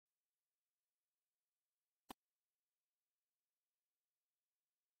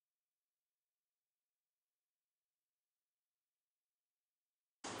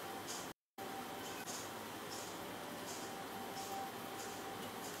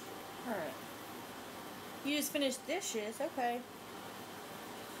You just finished dishes, okay.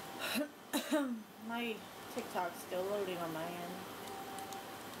 My TikTok's still loading on my end.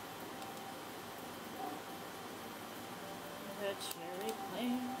 The cherry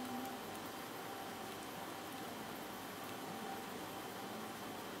plain.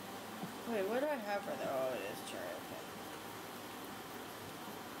 Wait, what do I have for the? Oh, it is cherry. Okay.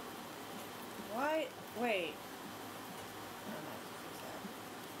 Why? Wait. I'm not to fix that.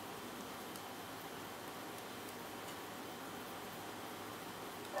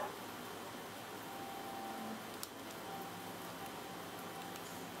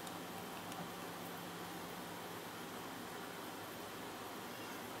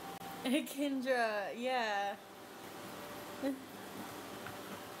 Kendra, yeah.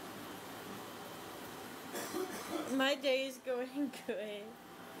 My day is going good.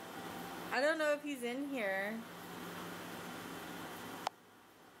 I don't know if he's in here.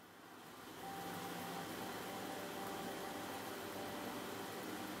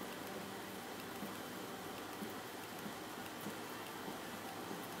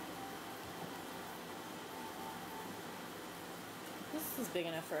 This is big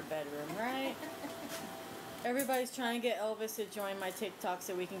enough for a bedroom, right? Everybody's trying to get Elvis to join my TikTok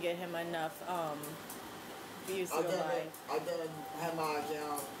so we can get him enough views to go live. I didn't have my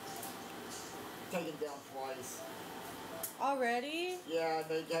account taken down twice. Already? Yeah,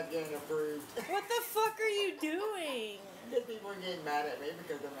 they kept getting approved. What the fuck are you doing? Because people are getting mad at me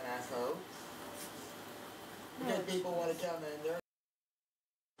because I'm an asshole. Because people want to come in there.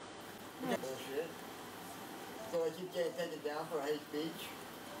 Bullshit. So I keep getting taken down for hate speech.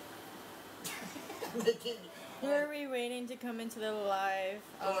 Who are we waiting to come into the live?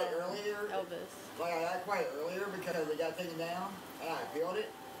 Like earlier, Elvis. Like I got quiet earlier because they got taken down and I appealed it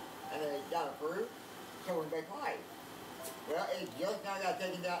and they got approved. So we went back live. Well, it just now got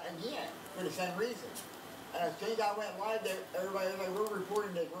taken down again for the same reason. And as soon as I went live, everybody was like, we're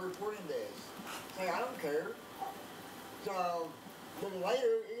reporting this, we're reporting this. It's like, I don't care. So then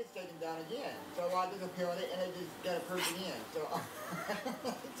later, it gets taken down again. So I just appealed it and it just got approved again. So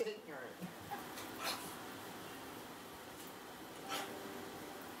it's ignorant.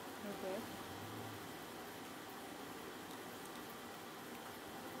 Okay.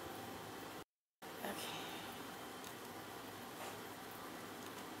 Okay.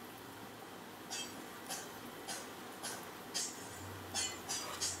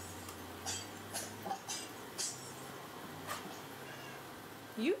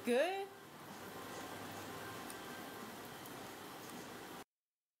 You good?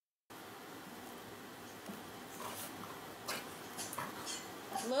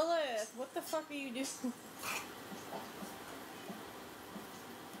 Lilith, what the fuck are you doing?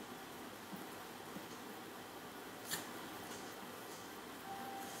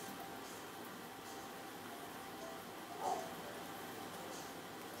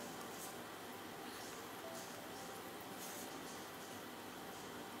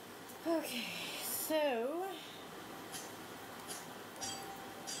 Okay, so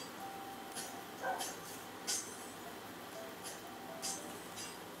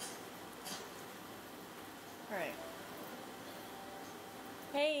alright.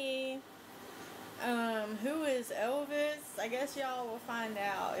 Hey. Who is Elvis? I guess y'all will find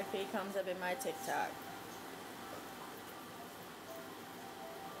out if he comes up in my TikTok.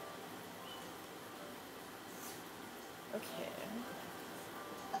 Okay.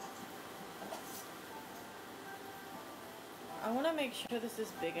 I want to make sure this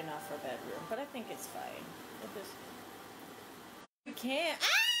is big enough for bedroom, but I think it's fine. You can't.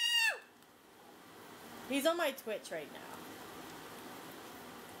 Ah! He's on my Twitch right now.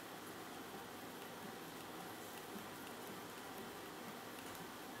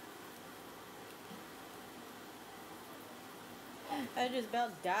 I just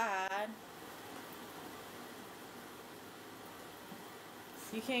about died.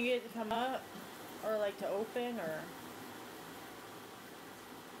 You can't get it to come up? Or like to open or...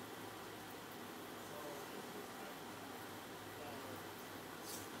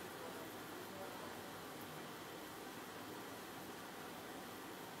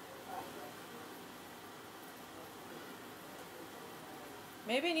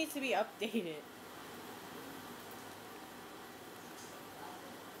 Maybe it needs to be updated.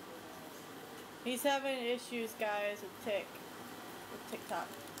 He's having issues, guys, with TikTok.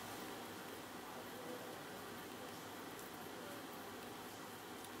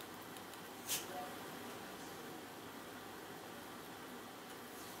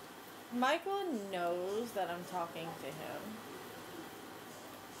 Michael knows that I'm talking to him.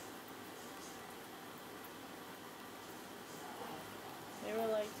 They were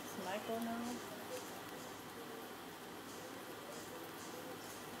like, does Michael know?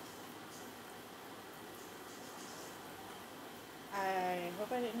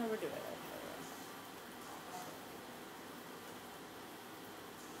 I didn't overdo it.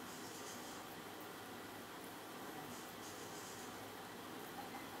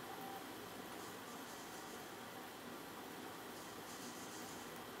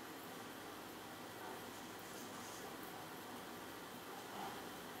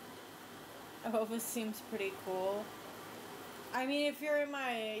 Okay. Oh, this seems pretty cool. I mean, if you're in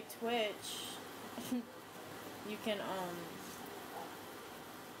my Twitch, you can,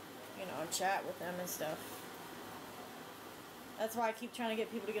 you know, chat with them and stuff. That's why I keep trying to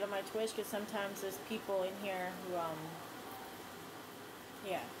get people to get on my Twitch, because sometimes there's people in here who,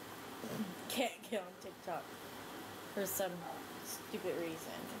 yeah, can't get on TikTok for some stupid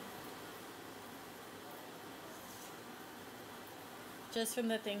reason. Just from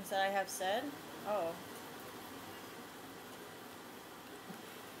the things that I have said? Oh.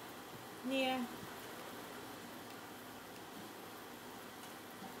 Yeah.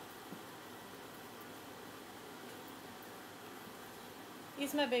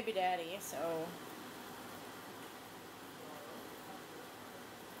 He's my baby daddy, so...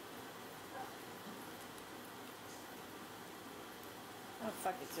 Oh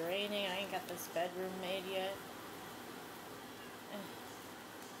fuck, it's raining. I ain't got this bedroom made yet.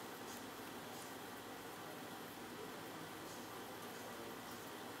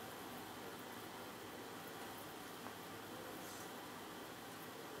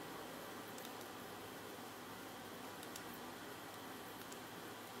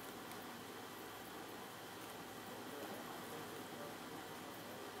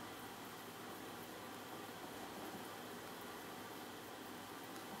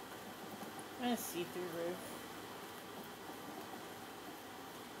 And a see-through roof.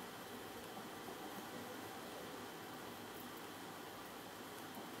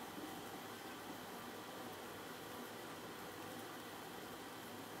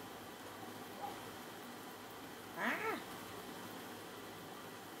 Ah!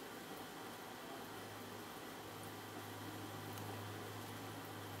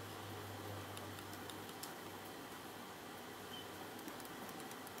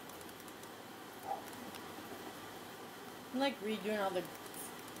 I'm like redoing all this.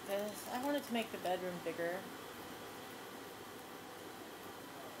 I wanted to make the bedroom bigger.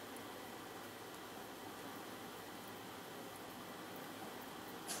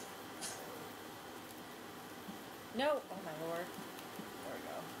 No! Oh my lord. There we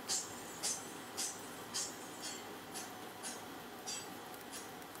go.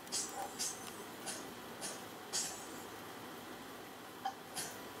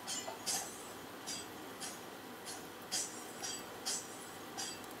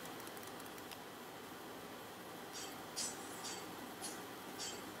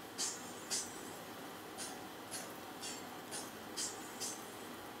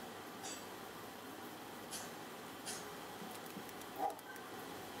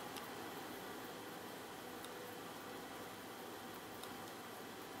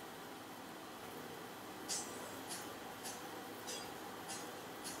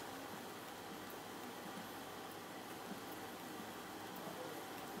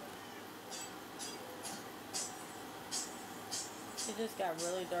 It just got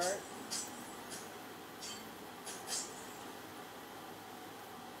really dark.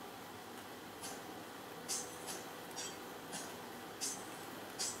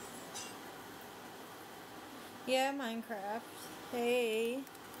 Yeah, Minecraft. Hey.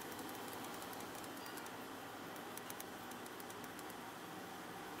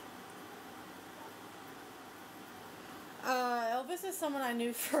 Elvis is someone I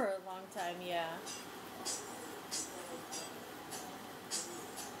knew for a long time, yeah.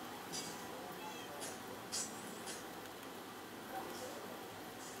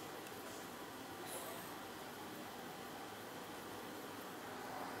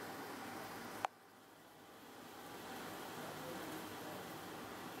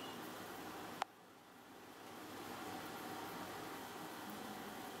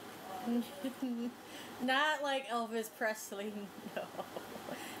 Not like Elvis Presley, no.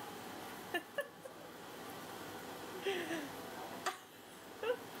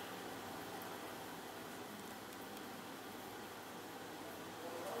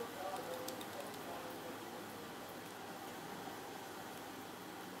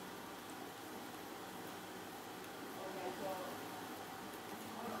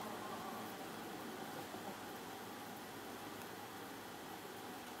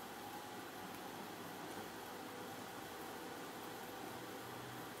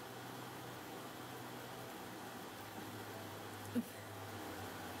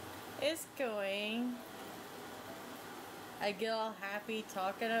 It's going. I get all happy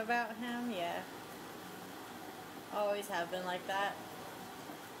talking about him, yeah. Always have been like that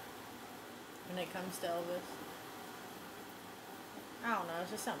when it comes to Elvis. I don't know,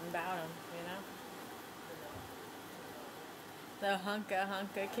 it's just something about him, you know? The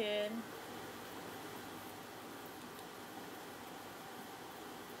hunka kid.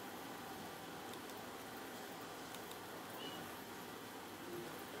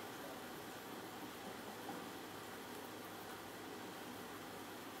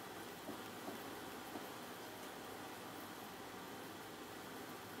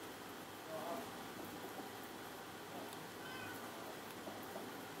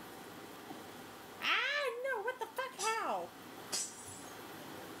 Ah, no, what the fuck, how?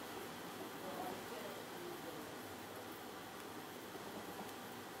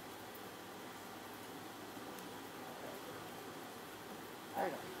 There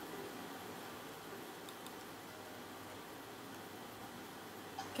we go.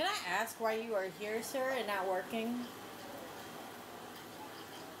 Can I ask why you are here, sir, and not working?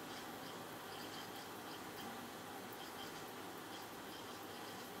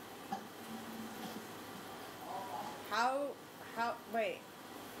 Wait.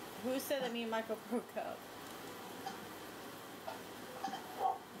 Who said that me and Michael broke up?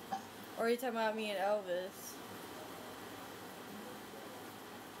 Or are you talking about me and Elvis?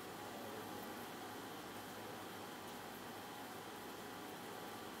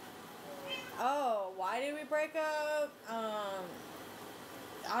 Oh, why did we break up?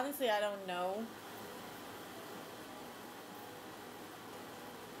 Honestly, I don't know.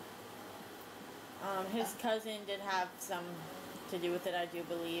 His cousin did have some to do with it, I do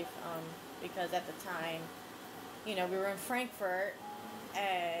believe, because at the time, you know, we were in Frankfurt,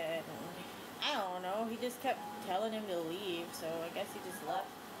 and I don't know, he just kept telling him to leave, so I guess he just left.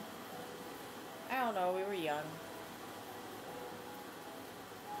 I don't know, we were young.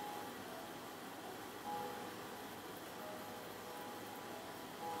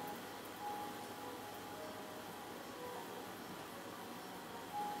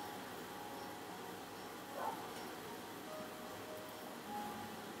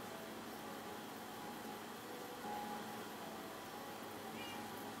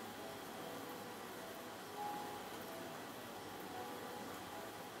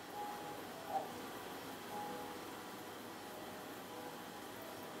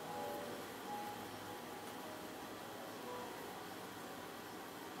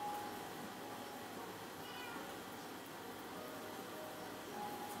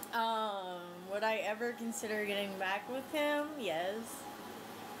 Would I ever consider getting back with him? Yes.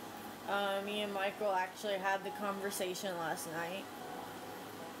 Me and Michael actually had the conversation last night.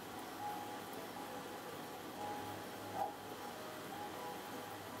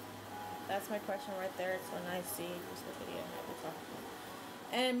 That's my question right there. It's when I see just the video and Michael talking.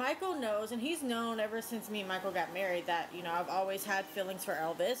 And Michael knows, and he's known ever since me and Michael got married that, you know, I've always had feelings for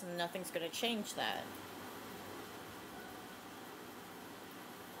Elvis, and nothing's gonna change that.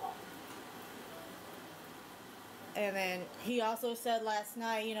 And then he also said last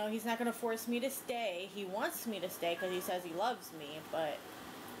night, you know, he's not going to force me to stay. He wants me to stay because he says he loves me. But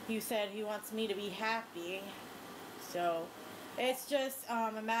he said he wants me to be happy. So it's just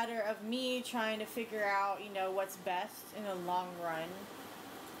a matter of me trying to figure out, you know, what's best in the long run.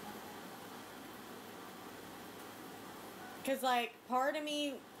 Because, like, part of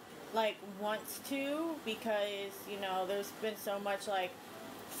me, like, wants to because, you know, there's been so much, like,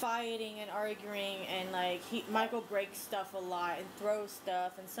 fighting and arguing, and like Michael breaks stuff a lot and throws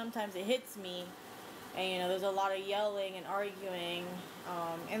stuff, and sometimes it hits me, and you know there's a lot of yelling and arguing,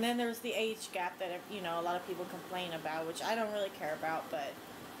 and then there's the age gap that, you know, a lot of people complain about, which I don't really care about, but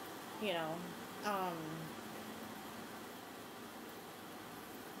you know,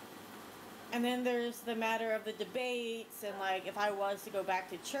 and then there's the matter of the debates, and like if I was to go back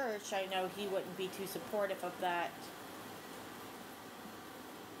to church, I know he wouldn't be too supportive of that.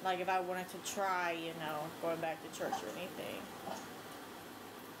 Like, if I wanted to try, you know, going back to church or anything.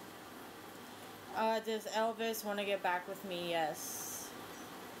 Does Elvis want to get back with me? Yes.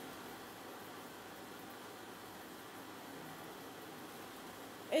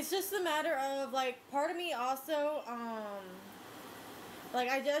 It's just a matter of, like, part of me also, like,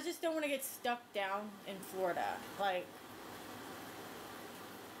 I just don't want to get stuck down in Florida. Like,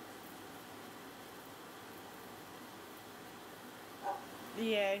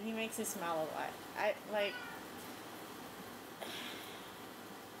 yeah, he makes me smile a lot.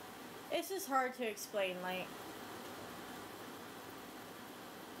 It's just hard to explain, like.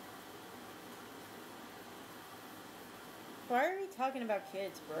 Why are we talking about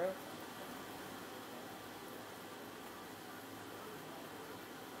kids, bro?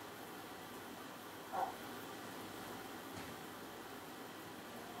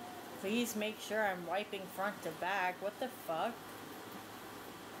 Please make sure I'm wiping front to back. What the fuck?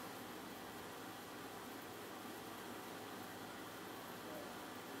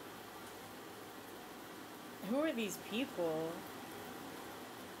 Who are these people?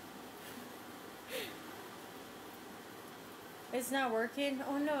 It's not working?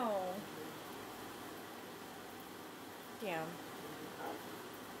 Oh no. Damn.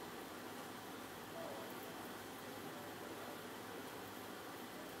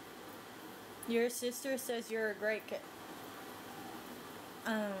 Your sister says you're a great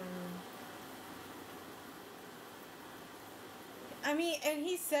I mean, and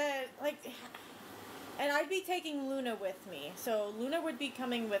he said, like, and I'd be taking Luna with me. So Luna would be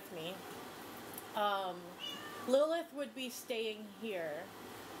coming with me. Lilith would be staying here.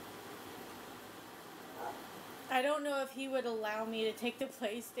 I don't know if he would allow me to take the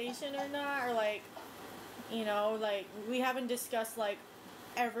PlayStation or not, or like, you know, like, we haven't discussed, like,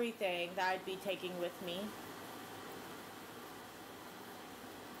 everything that I'd be taking with me.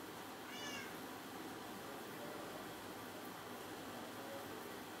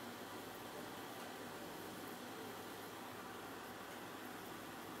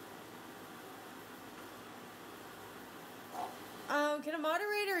 Can a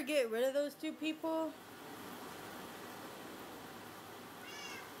moderator get rid of those two people?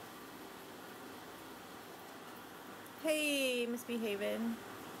 Hey, misbehaving.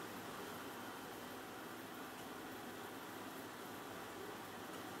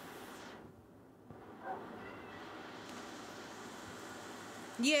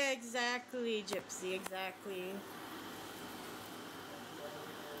 Yeah, exactly, Gypsy, exactly.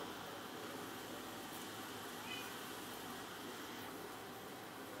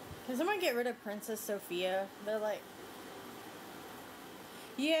 Can someone get rid of Princess Sophia? They're like...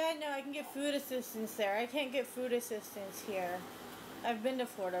 Yeah, no, I can get food assistance there. I can't get food assistance here. I've been to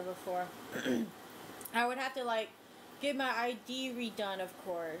Florida before. I would have to, like, get my ID redone, of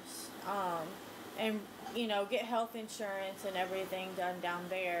course. And, you know, get health insurance and everything done down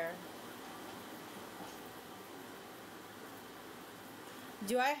there.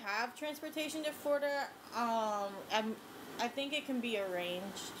 Do I have transportation to Florida? I think it can be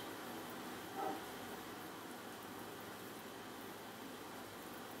arranged.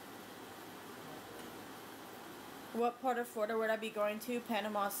 What part of Florida would I be going to?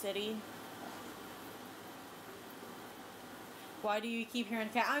 Panama City. Why do you keep hearing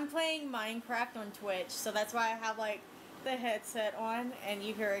cat? I'm playing Minecraft on Twitch, so that's why I have, like, the headset on and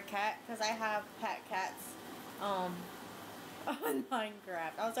you hear a cat, because I have pet cats on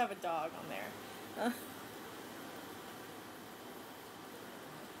Minecraft. I also have a dog on there.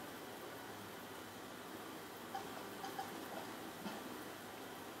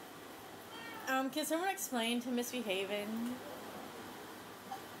 Can someone explain to Misbehaving?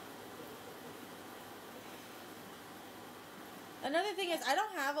 Another thing is, I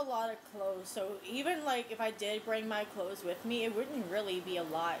don't have a lot of clothes, so even, like, if I did bring my clothes with me, it wouldn't really be a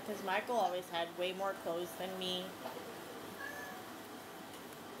lot, because Michael always had way more clothes than me.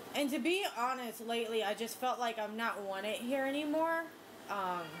 And to be honest, lately, I just felt like I'm not wanted here anymore.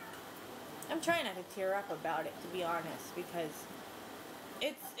 I'm trying not to tear up about it, to be honest, because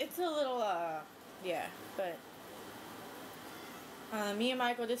it's a little, yeah, but... me and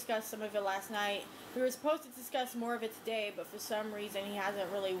Michael discussed some of it last night. We were supposed to discuss more of it today, but for some reason he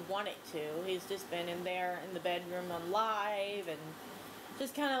hasn't really wanted to. He's just been in there in the bedroom on live and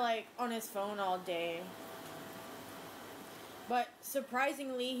just kind of like on his phone all day. But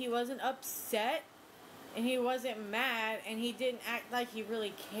surprisingly, he wasn't upset and he wasn't mad and he didn't act like he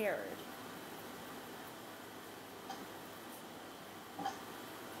really cared.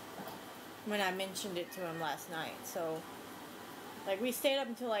 When I mentioned it to him last night, so... Like, we stayed up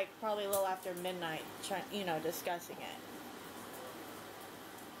until, like, probably a little after midnight, you know, discussing it.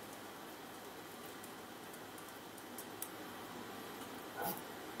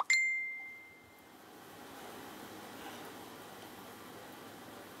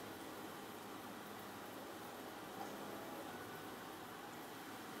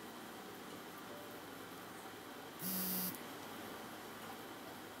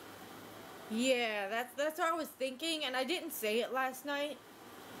 Yeah, that's what I was thinking, and I didn't say it last night.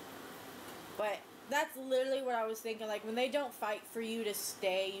 But that's literally what I was thinking. Like, when they don't fight for you to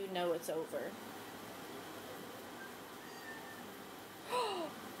stay, you know it's over.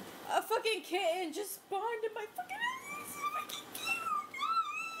 A fucking kitten just spawned in my fucking house. It's so fucking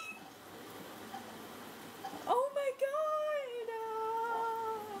cute. Oh my god.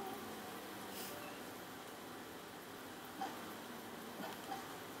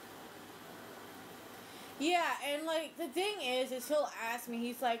 Yeah, Yeah, and like the thing is he'll ask me,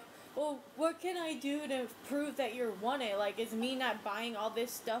 he's like, well, what can I do to prove that you're wanted? Like, is me not buying all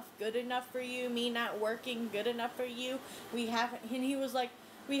this stuff good enough for you? Me not working good enough for you? We haven't, and he was like,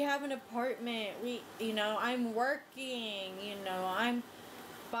 we have an apartment. I'm working, I'm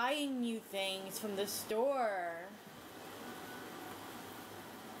buying you things from the store.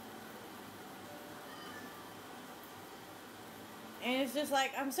 And it's just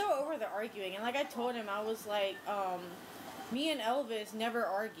like, I'm so over the arguing. And like I told him, I was like, me and Elvis never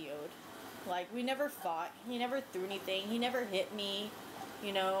argued. Like, we never fought. He never threw anything. He never hit me,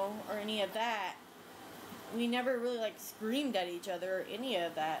 or any of that. We never really, like, screamed at each other or any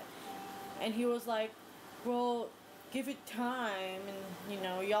of that. And he was like, well, give it time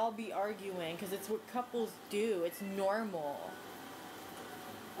and, y'all be arguing because it's what couples do. It's normal.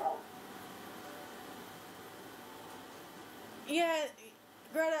 Yeah,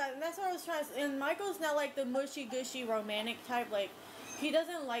 Greta, that's what I was trying to say. And Michael's not like the mushy gushy romantic type. Like, he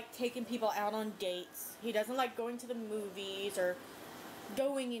doesn't like taking people out on dates. He doesn't like going to the movies or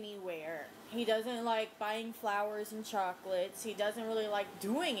going anywhere. He doesn't like buying flowers and chocolates. He doesn't really like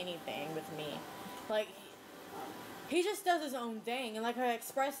doing anything with me. Like, he just does his own thing. And like I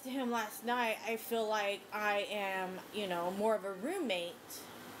expressed to him last night, I feel like I am, more of a roommate.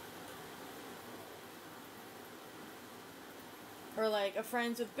 Or like a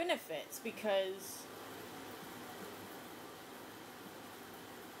friends with benefits, because,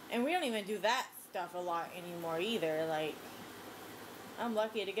 and we don't even do that stuff a lot anymore either. Like, I'm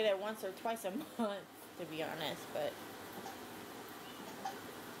lucky to get it once or twice a month, to be honest, but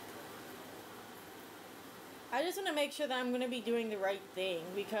I just want to make sure that I'm going to be doing the right thing,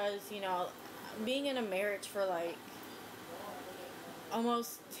 because, being in a marriage for like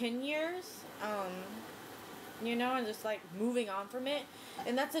almost 10 years, and just like moving on from it.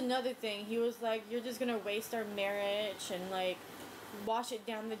 And that's another thing. He was like, you're just gonna waste our marriage and like wash it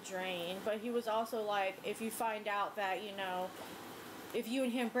down the drain. But he was also like, if you find out that, if you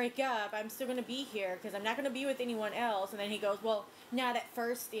and him break up, I'm still gonna be here because I'm not gonna be with anyone else. And then he goes, well, not at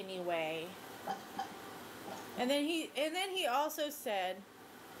first anyway. And then he also said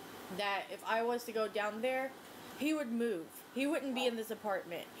that if I was to go down there, he would move. He wouldn't be in this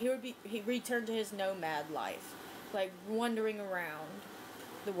apartment. He'd return to his nomad life, like wandering around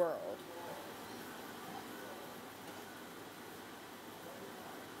the world.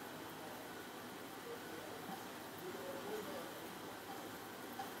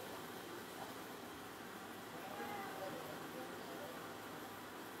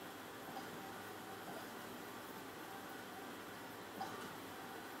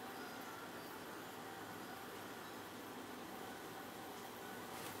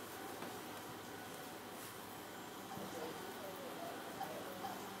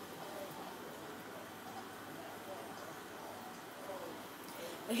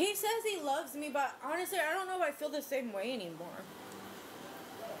 He says he loves me, but honestly, I don't know if I feel the same way anymore.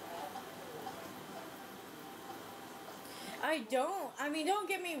 I don't. I mean, don't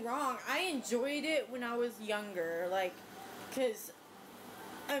get me wrong. I enjoyed it when I was younger. Like, because,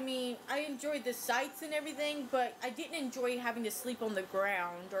 I mean, I enjoyed the sights and everything, but I didn't enjoy having to sleep on the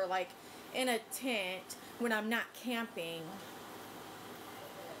ground or, like, in a tent when I'm not camping.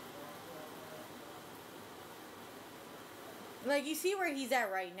 Like, you see where he's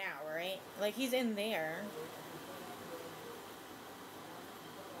at right now, right? Like, he's in there.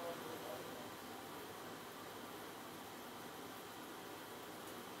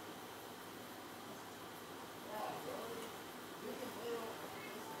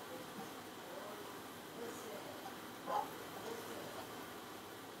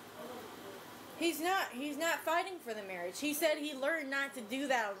 He's not fighting for the marriage. He said he learned not to do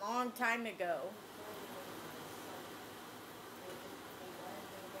that a long time ago.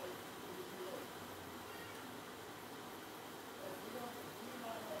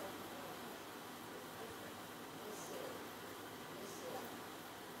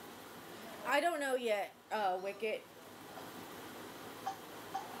 I don't know yet, Wicket.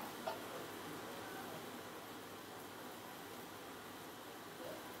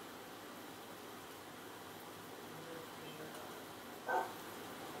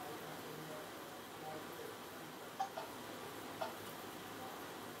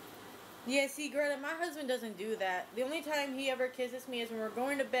 Yeah, see, Greta, my husband doesn't do that. The only time he ever kisses me is when we're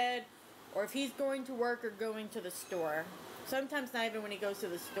going to bed, or if he's going to work or going to the store. Sometimes not even when he goes to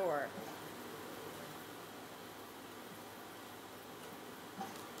the store.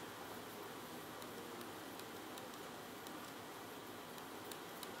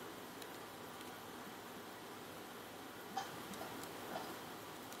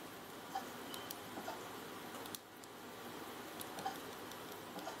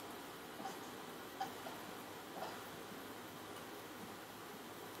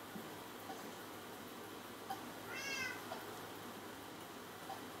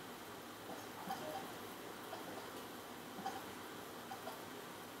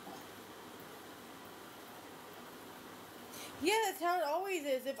 Yeah, that's how it always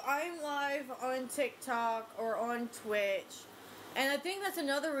is. If I'm live on TikTok or on Twitch, and I think that's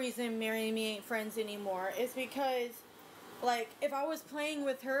another reason Mary and me ain't friends anymore, is because, like, if I was playing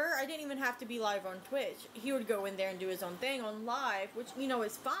with her, I didn't even have to be live on Twitch. He would go in there and do his own thing on live, which, you know,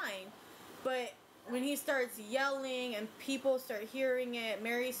 is fine. But when he starts yelling and people start hearing it,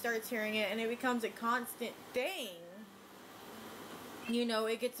 Mary starts hearing it, and it becomes a constant thing, you know,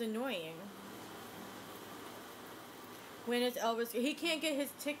 it gets annoying. When is Elvis? He can't get his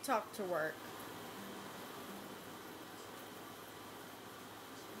TikTok to work.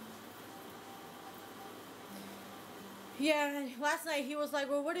 Yeah, last night he was like,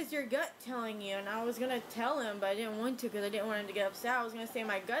 well, what is your gut telling you? And I was going to tell him, but I didn't want to because I didn't want him to get upset. I was going to say,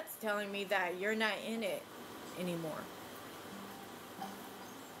 my gut's telling me that you're not in it anymore.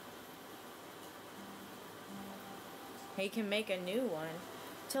 He can make a new one.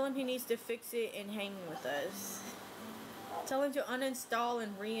 Tell him he needs to fix it and hang with us. Tell him to uninstall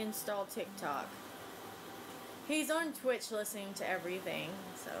and reinstall TikTok. He's on Twitch listening to everything,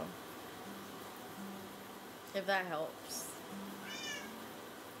 so if that helps.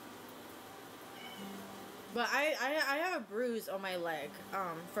 But I have a bruise on my leg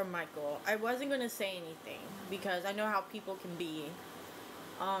from Michael. I wasn't going to say anything because I know how people can be.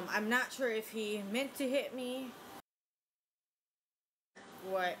 I'm not sure if he meant to hit me,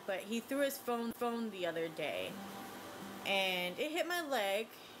 what, but he threw his phone the other day and it hit my leg,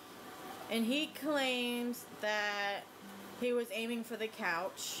 and he claims that he was aiming for the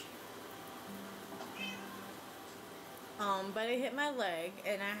couch. But it hit my leg,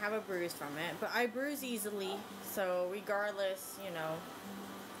 and I have a bruise from it. But I bruise easily, so regardless, you know,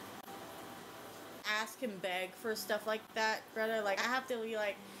 ask and beg for stuff like that, Greta. Like, I have to be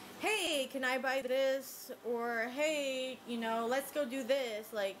like, hey, can I buy this? Or, hey, you know, let's go do this.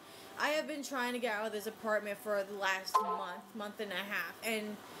 Like, I have been trying to get out of this apartment for the last month and a half.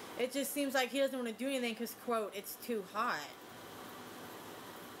 And it just seems like he doesn't want to do anything because, quote, it's too hot.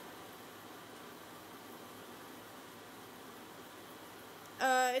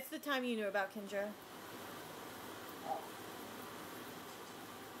 It's the time you knew about, Kendra.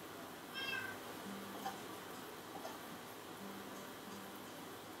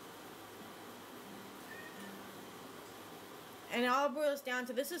 And it all boils down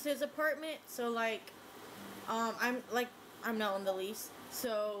to, this is his apartment, so like, I'm not on the lease,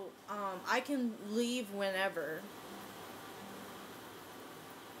 so I can leave whenever.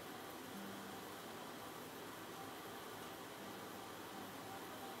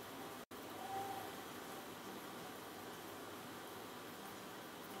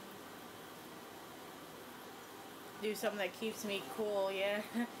 Do something that keeps me cool, yeah.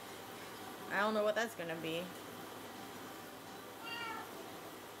 I don't know what that's gonna be.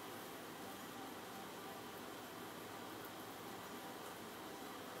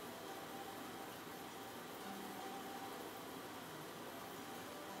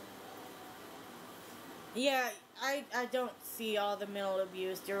 Yeah, I don't see all the mental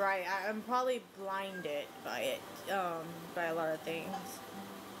abuse. You're right. I'm probably blinded by it, by a lot of things.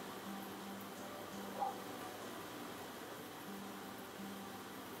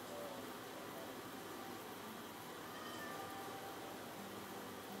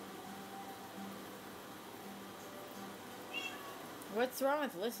 What's wrong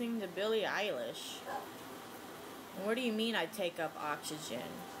with listening to Billie Eilish? What do you mean I take up oxygen?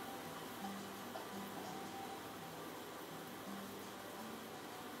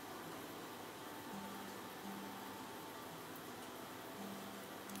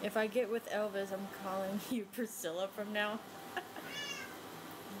 If I get with Elvis, I'm calling you Priscilla from now.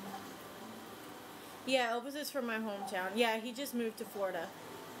 Yeah, Elvis is from my hometown. Yeah, he just moved to Florida.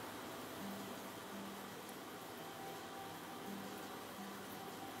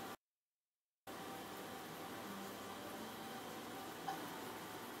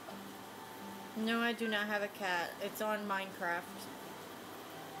 No, I do not have a cat. It's on Minecraft.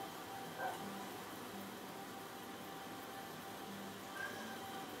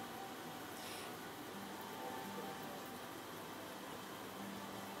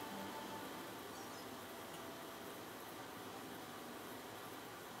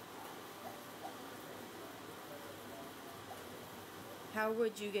 How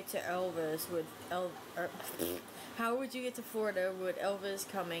would you get to Elvis with how would you get to Florida? Would Elvis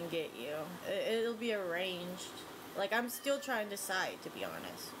come and get you? It'll be arranged. Like, I'm still trying to decide, to be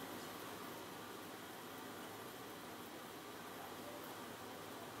honest.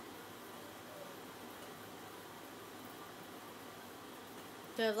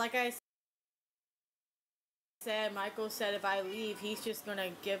 Cause like I said, Michael said if I leave, he's just gonna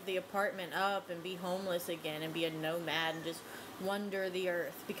give the apartment up and be homeless again and be a nomad and just wander the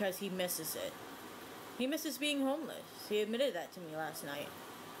earth because he misses it. He misses being homeless. He admitted that to me last night.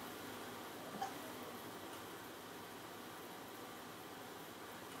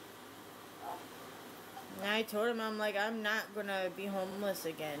 And I told him, I'm like, I'm not gonna be homeless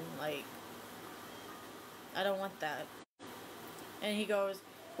again. Like, I don't want that. And he goes,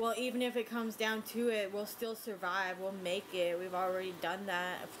 well, even if it comes down to it, we'll still survive. We'll make it. We've already done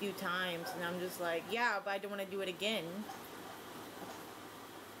that a few times. And I'm just like, yeah, but I don't want to do it again.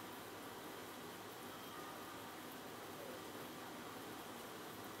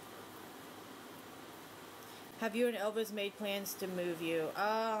 Have you and Elvis made plans to move you?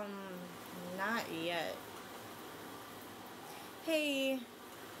 Not yet. Hey.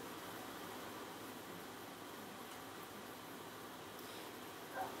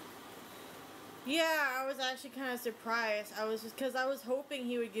 Yeah, I was actually kind of surprised. I was just because I was hoping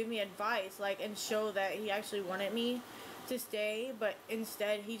he would give me advice, like, and show that he actually wanted me to stay, but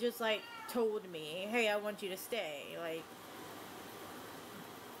instead he just like told me, "Hey, I want you to stay." Like,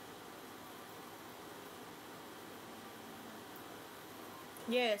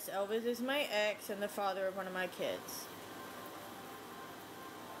 yes, Elvis is my ex and the father of one of my kids.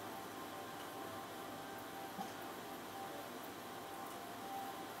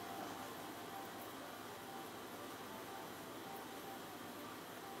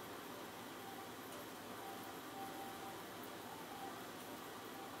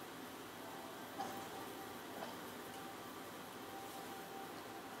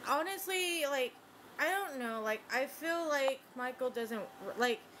 Honestly, like, I don't know. Like, I feel like Michael doesn't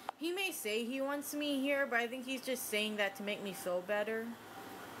like. He may say he wants me here, but I think he's just saying that to make me feel better.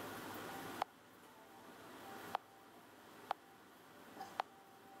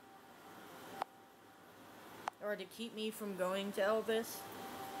 Or to keep me from going to Elvis.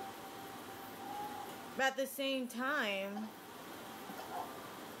 But at the same time,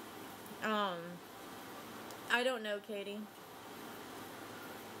 um, I don't know, Katie.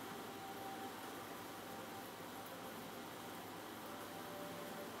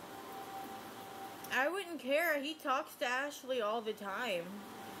 I wouldn't care. He talks to Ashley all the time.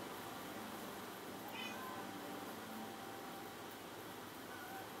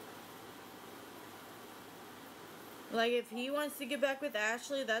 Like, if he wants to get back with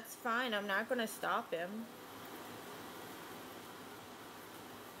Ashley, that's fine. I'm not gonna stop him.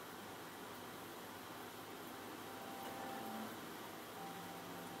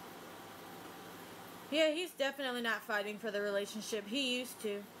 Yeah, he's definitely not fighting for the relationship. He used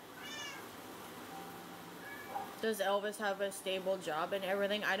to. Does Elvis have a stable job and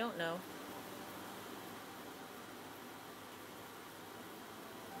everything? I don't know.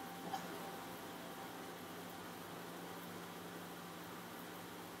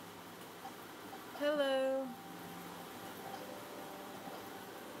 Hello.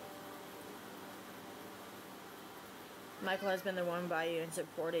 Michael has been the one by you and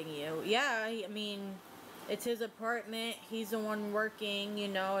supporting you. Yeah, I mean, it's his apartment. He's the one working, you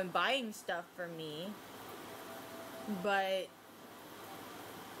know, and buying stuff for me. But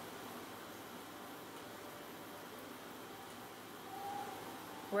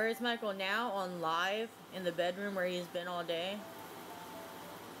where is Michael now? On live in the bedroom where he's been all day?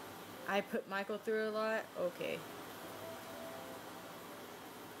 I put Michael through a lot? Okay.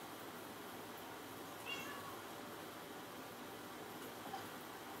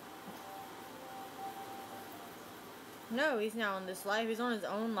 No, he's not on this live. He's on his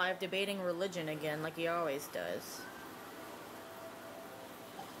own live debating religion again, like he always does.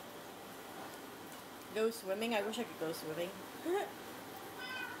 Go swimming? I wish I could go swimming.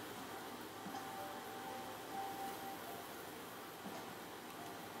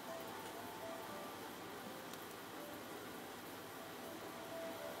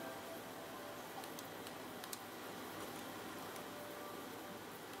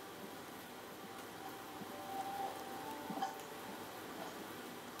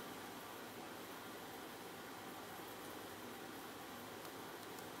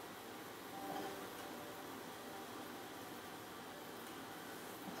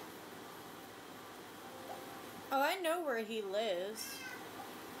 Oh, I know where he lives.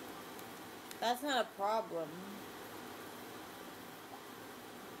 That's not a problem.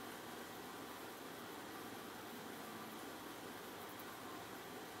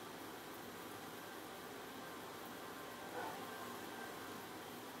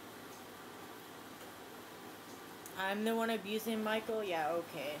 I'm the one abusing Michael? Yeah,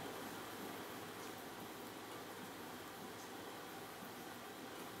 okay.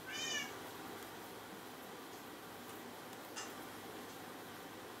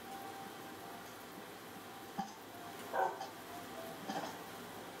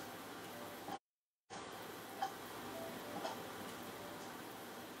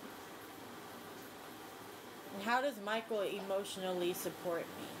 And how does Michael emotionally support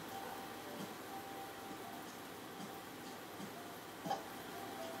me?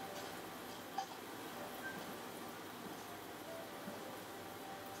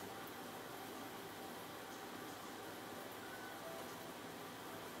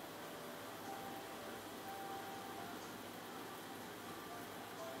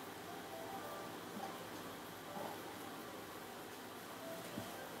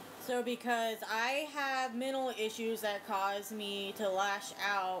 So because I have mental issues that cause me to lash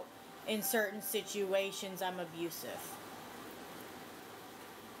out in certain situations, I'm abusive.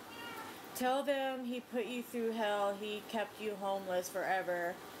 Tell them he put you through hell, he kept you homeless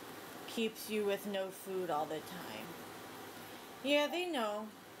forever, keeps you with no food all the time. Yeah, they know.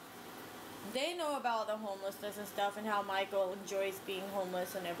 They know about the homelessness and stuff and how Michael enjoys being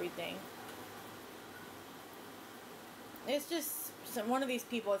homeless and everything. It's just one of these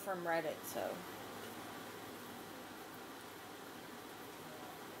people from Reddit, so.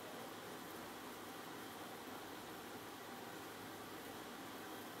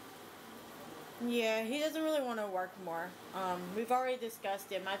 Yeah, he doesn't really want to work more. We've already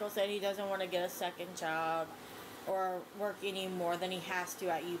discussed it. Michael said he doesn't want to get a second job or work any more than he has to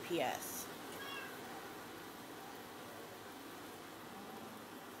at UPS.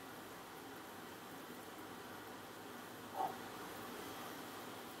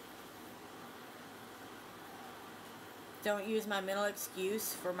 Don't use my mental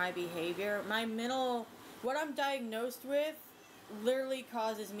excuse for my behavior. What I'm diagnosed with literally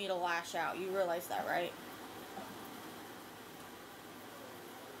causes me to lash out. You realize that, right?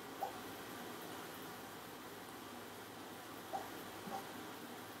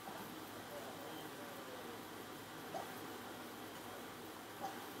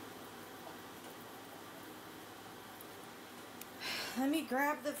 Let me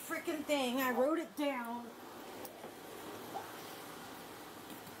grab the freaking thing. I wrote it down.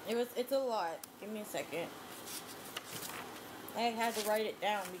 It's a lot. Give me a second. I had to write it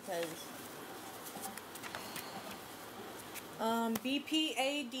down because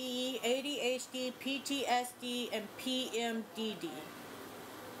BPAD, ADHD, PTSD, and PMDD.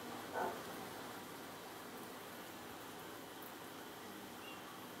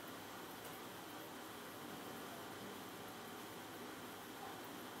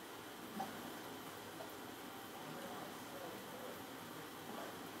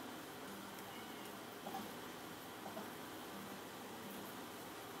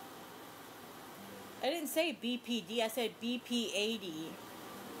 I didn't say BPD, I said BPAD.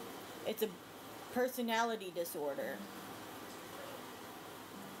 It's a personality disorder.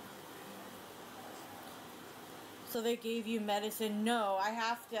 So they gave you medicine? No, I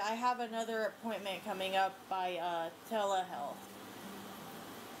have another appointment coming up by telehealth.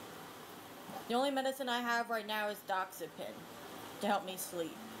 The only medicine I have right now is Doxepin to help me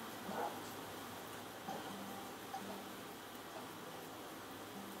sleep.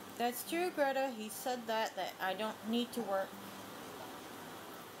 That's true, Greta. He said that I don't need to work.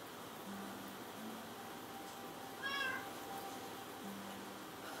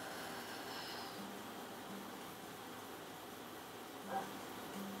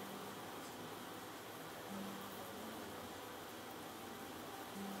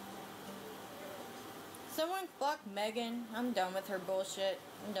 Someone block Megan. I'm done with her bullshit.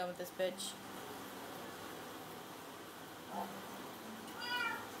 I'm done with this bitch.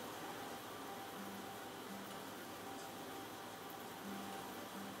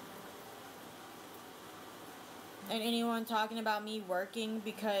 And anyone talking about me working,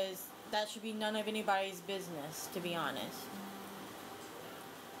 because that should be none of anybody's business, to be honest.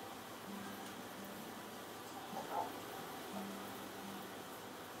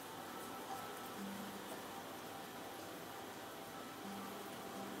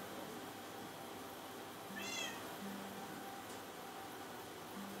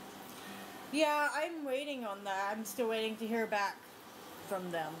 Yeah, I'm waiting on that. I'm still waiting to hear back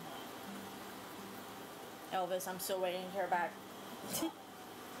from them. Elvis, I'm still waiting to hear back.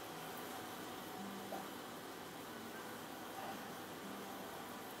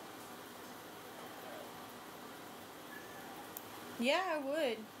 Yeah, I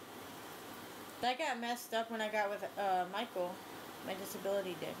would. That got messed up when I got with Michael. My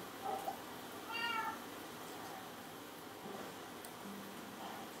disability did.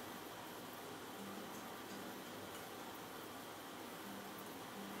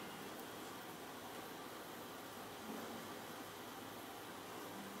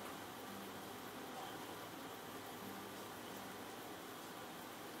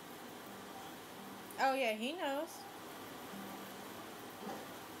 Oh yeah, he knows.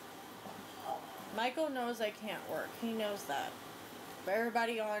 Michael knows I can't work. He knows that. But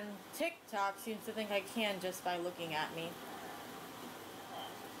everybody on TikTok seems to think I can just by looking at me.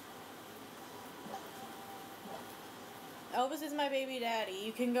 Elvis is my baby daddy.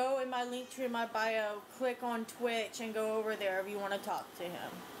 You can go in my link tree in my bio, click on Twitch, and go over there if you want to talk to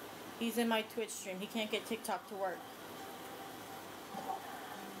him. He's in my Twitch stream. He can't get TikTok to work.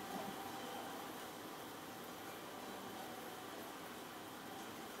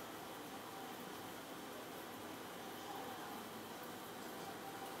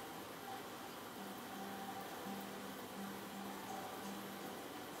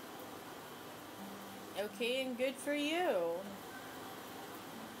 Okay, and good for you.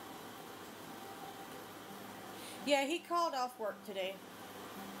 Yeah, he called off work today.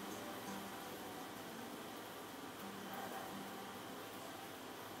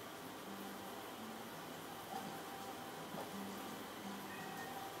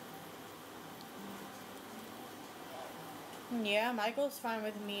 Yeah, Michael's fine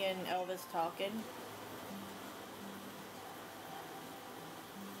with me and Elvis talking.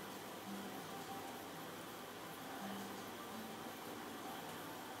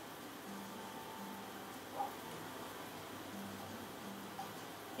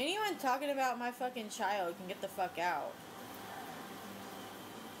 Anyone talking about my fucking child can get the fuck out.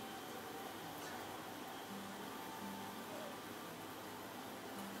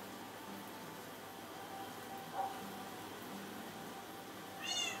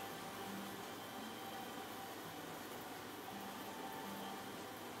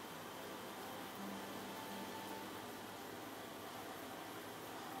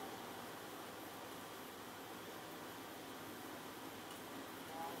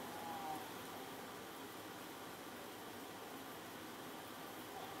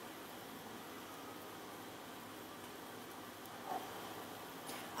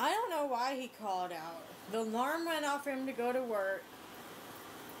 I don't know why he called out. The alarm went off for him to go to work,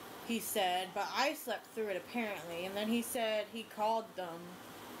 he said, but I slept through it apparently. And then he said he called them.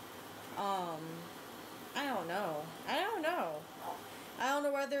 I don't know. I don't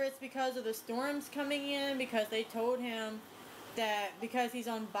know whether it's because of the storms coming in, because they told him that because he's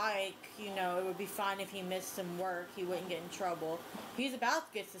on bike, you know, it would be fine if he missed some work. He wouldn't get in trouble. He's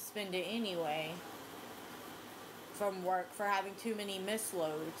about to get suspended anyway from work for having too many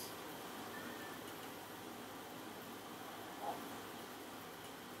misloads.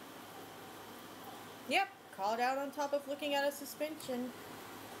 Yep, called out on top of looking at a suspension.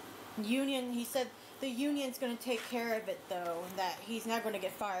 Union, he said the union's going to take care of it though, that he's not going to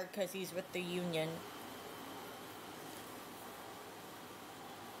get fired because he's with the union.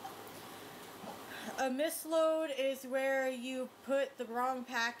 A misload is where you put the wrong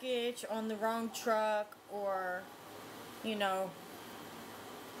package on the wrong truck, or, you know,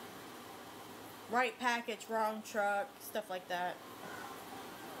 right package, wrong truck, stuff like that.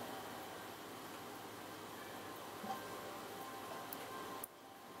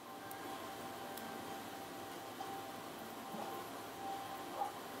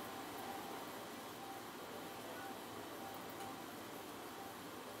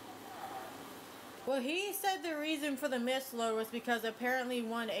 Well, he said the reason for the misload was because apparently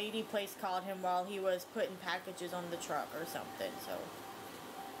 180 Place called him while he was putting packages on the truck or something, so.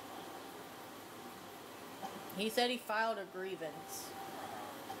 He said he filed a grievance.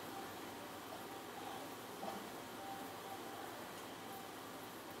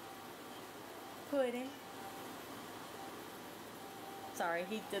 Pudding. Sorry,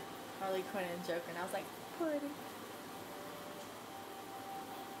 he did Harley Quinn and Joker, and I was like, pudding.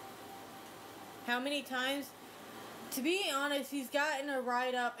 How many times? To be honest, he's gotten a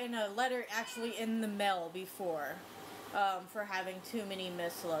write-up and a letter actually in the mail before for having too many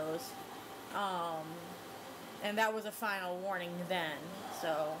misloads. And that was a final warning then,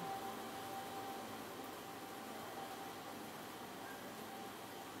 so.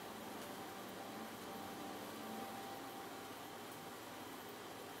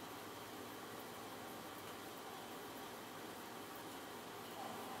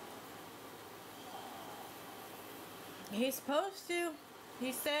 He's supposed to.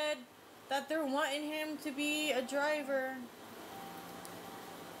 He said that they're wanting him to be a driver.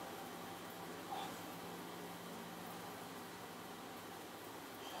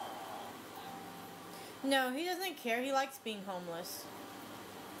 No, he doesn't care. He likes being homeless.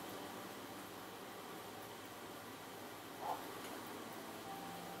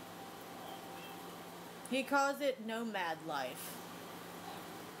 He calls it nomad life.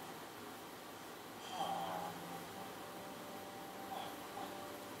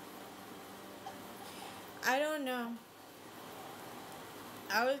 I don't know.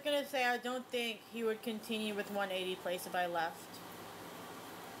 I was gonna say I don't think he would continue with 180 place if I left.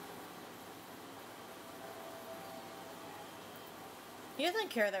 He doesn't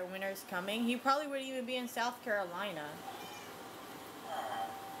care that winter's coming. He probably would even be in South Carolina.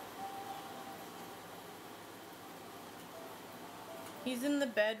 He's in the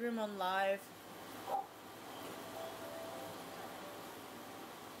bedroom on live.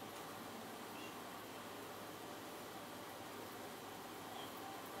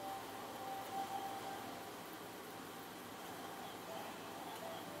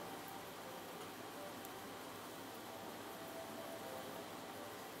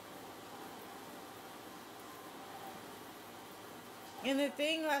 And the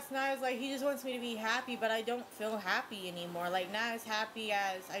thing last night is like he just wants me to be happy, but I don't feel happy anymore. Like not as happy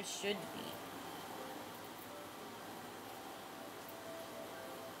as I should be.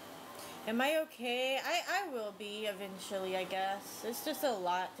 Am I okay? I will be eventually, I guess. It's just a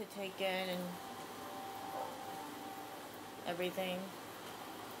lot to take in and everything.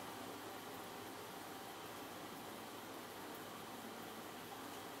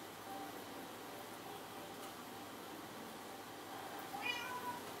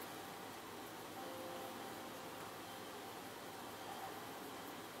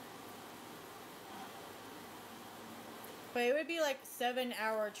 But it would be like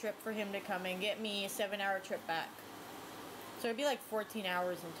 7-hour trip for him to come and get me a 7-hour trip back. So it'd be like 14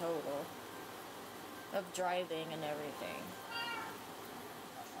 hours in total of driving and everything.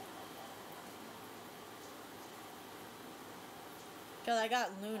 Cause I got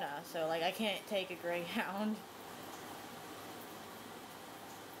Luna, so like I can't take a Greyhound.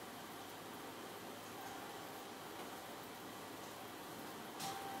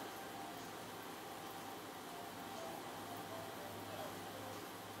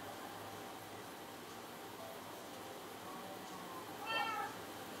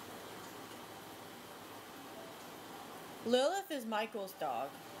 Lilith is Michael's dog.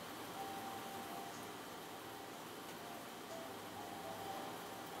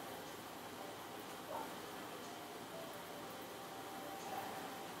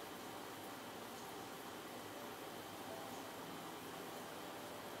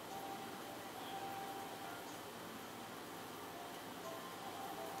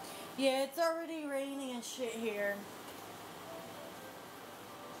 Yeah, it's already raining and shit here.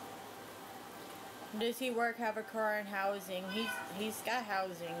 Does he work, have a car, and housing? He's got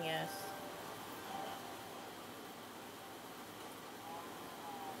housing, yes.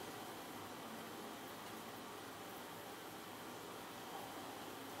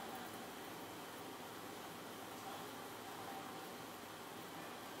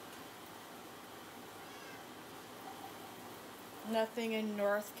 Nothing in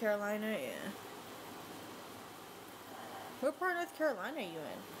North Carolina, yeah. What part of North Carolina are you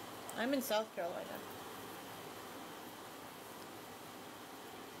in? I'm in South Carolina.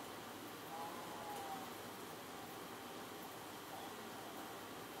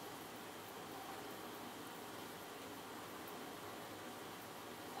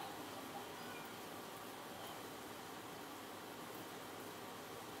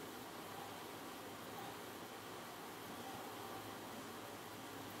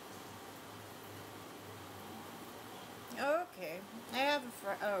 Oh, okay. I have a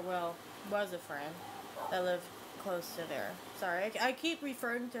friend, oh, well, was a friend that lived close to there. Sorry, I keep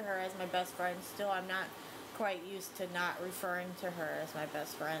referring to her as my best friend. Still, I'm not quite used to not referring to her as my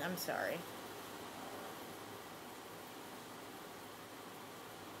best friend. I'm sorry.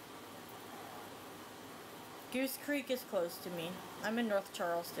 Goose Creek is close to me. I'm in North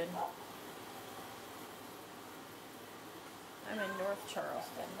Charleston. I'm in North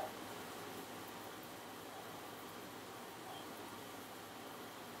Charleston.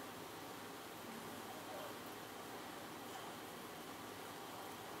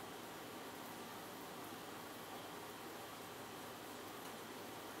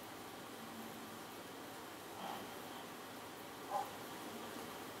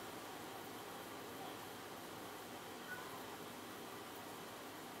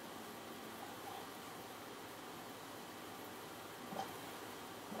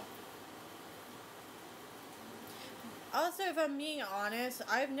 Also, if I'm being honest,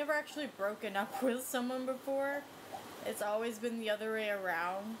 I've never actually broken up with someone before. It's always been the other way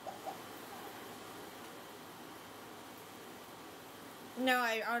around. No,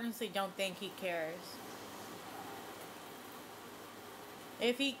 I honestly don't think he cares.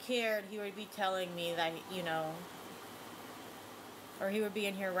 If he cared, he would be telling me that, you know, or he would be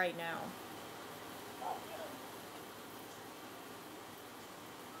in here right now.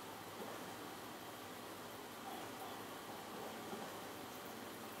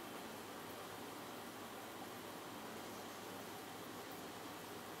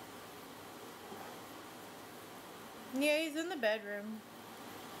 Yeah, he's in the bedroom.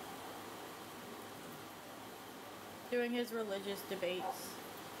 Doing his religious debates.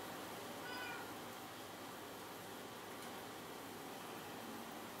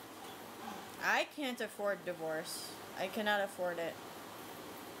 I can't afford divorce. I cannot afford it.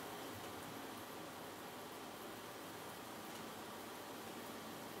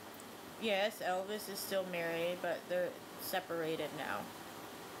 Yes, Elvis is still married, but they're separated now.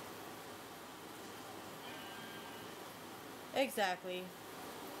 Exactly.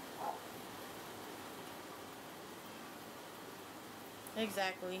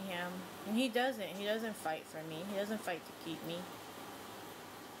 Exactly him. And he doesn't. He doesn't fight for me. He doesn't fight to keep me.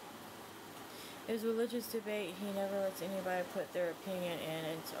 His religious debate, he never lets anybody put their opinion in.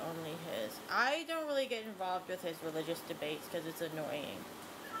 It's only his. I don't really get involved with his religious debates because it's annoying.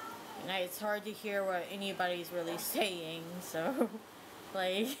 And it's hard to hear what anybody's really saying, so,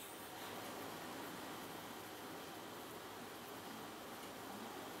 like...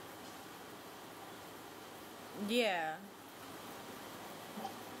 Yeah.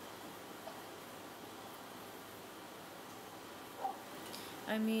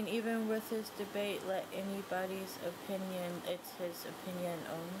 I mean, even with his debate, let anybody's opinion, it's his opinion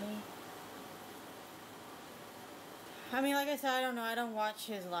only. I mean, like I said, I don't know. I don't watch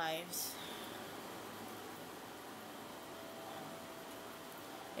his lives.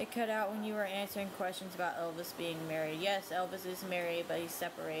 It cut out when you were answering questions about Elvis being married. Yes, Elvis is married, but he's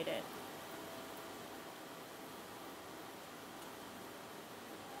separated.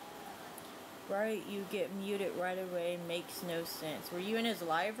 Right, you get muted right away. Makes no sense. Were you in his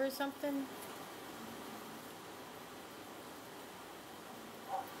live or something?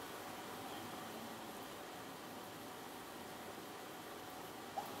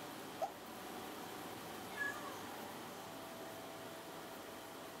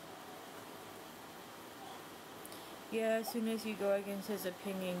 Yeah, as soon as you go against his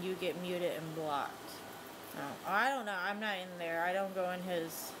opinion, you get muted and blocked. Oh, I don't know. I'm not in there. I don't go in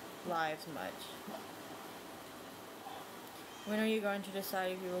his lives much. When are you going to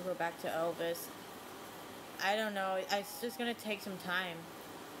decide if you will go back to Elvis? I don't know. It's just going to take some time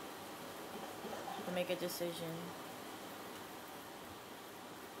to make a decision.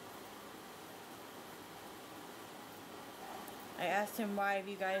 I asked him why, if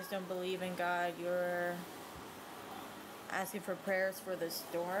you guys don't believe in God, you're asking for prayers for the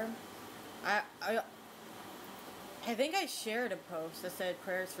storm. I think I shared a post that said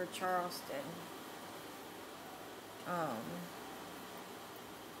prayers for Charleston.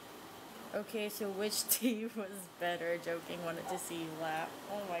 Okay, so which team was better? Joking, wanted to see you laugh.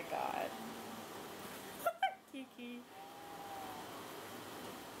 Oh my god. Kiki.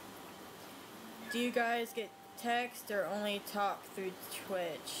 Do you guys get text or only talk through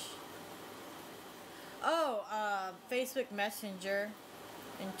Twitch? Oh, Facebook Messenger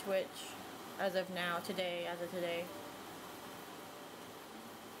and Twitch as of now, as of today.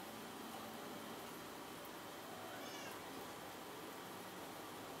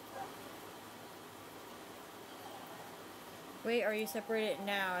 Wait, are you separated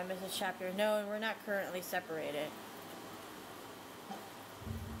now? I missed a chapter. No, we're not currently separated.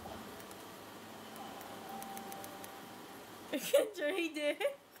 Kendra, he did.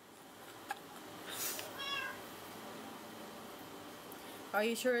 Are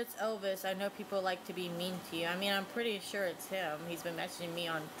you sure it's Elvis? I know people like to be mean to you. I mean, I'm pretty sure it's him. He's been messaging me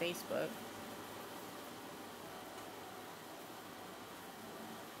on Facebook.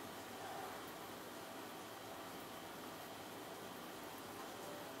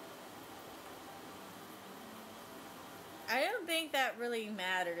 I don't think that really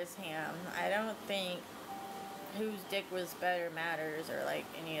matters, Ham. I don't think whose dick was better matters or like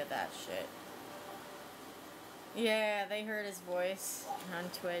any of that shit. Yeah, they heard his voice on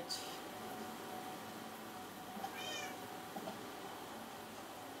Twitch.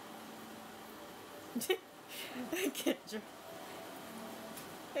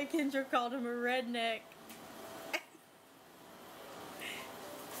 Kendra called him a redneck.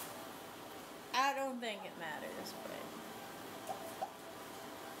 I don't think it matters, but...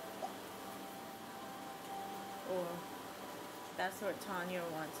 Oh, that's what Tanya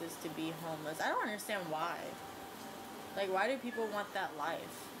wants, is to be homeless. I don't understand why. Like, why do people want that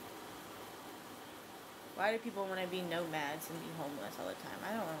life? Why do people want to be nomads and be homeless all the time?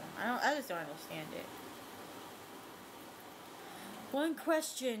 I don't know. I just don't understand it. One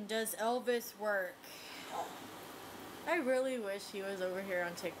question, does Elvis work? I really wish he was over here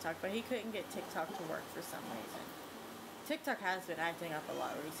on TikTok, but he couldn't get TikTok to work for some reason. TikTok has been acting up a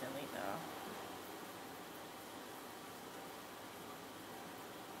lot recently, though.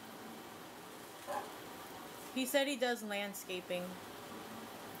 He said he does landscaping.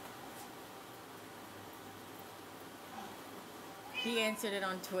 He answered it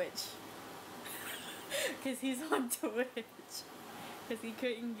on Twitch. Because he's on Twitch. Because he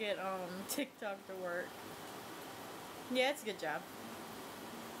couldn't get TikTok to work. Yeah, it's a good job.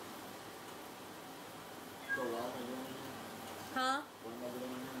 So what am I doing here? Huh? What am I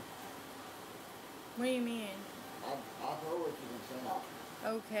doing here? What do you mean? I've heard what you've been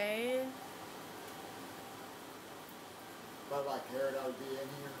saying. Okay. But if I cared, I would be in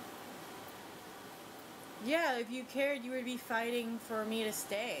here. Yeah, if you cared, you would be fighting for me to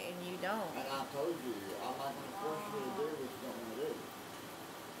stay, and you don't. And I told you, I'm not going to force you to do what you don't want to do.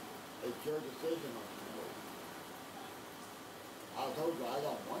 It's your decision what you do. I told you I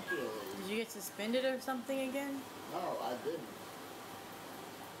don't want you to leave. Did you get suspended or something again? No, I didn't.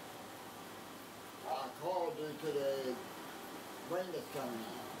 I called due to the rain that's coming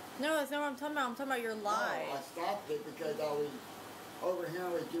in. No, that's not what I'm talking about. I'm talking about your lies. No, I stopped it because I was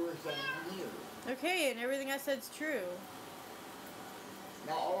overhearing what you were saying here. Okay, and everything I said's true.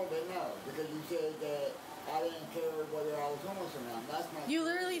 Not all of it, no, because you said that I didn't care whether I was homeless or not. That's not You true.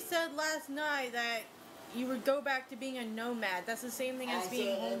 literally said last night that you would go back to being a nomad. That's the same thing as being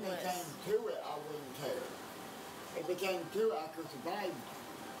I said homeless. if it came to it, I wouldn't care. If it came to it, I could survive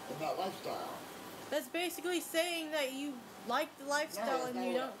in that lifestyle. That's basically saying that you like the lifestyle and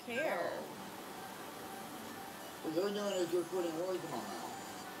you don't care. No. What you're doing is you're putting words in my mouth.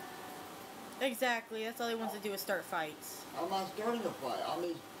 Exactly. That's all he wants to do is start fights. I'm not starting a fight. I'm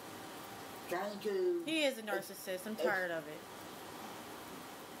just trying to... He is a narcissist. I'm tired of it.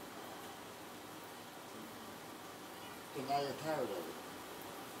 So now you're tired of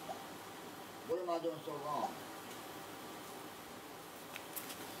it. What am I doing so wrong?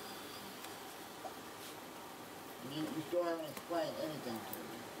 You still haven't explained anything to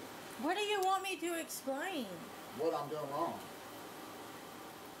me. What do you want me to explain? What I'm doing wrong.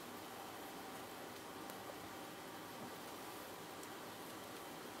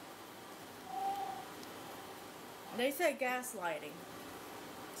 They said gaslighting.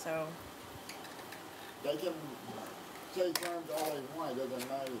 So, They can say terms all they want, it doesn't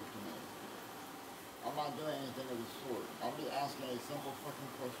matter to me. I'm not doing anything of the sort. I'm just asking a simple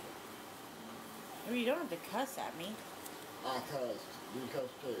fucking question. I mean, you don't have to cuss at me. I cussed. You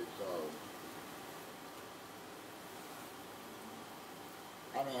cussed too, so...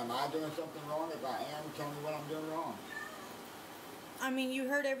 I mean, am I doing something wrong? If I am, tell me what I'm doing wrong. I mean, you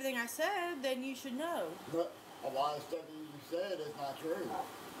heard everything I said, then you should know. But a lot of stuff that you said is not true.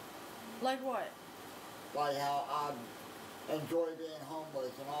 Like what? Like how I enjoy being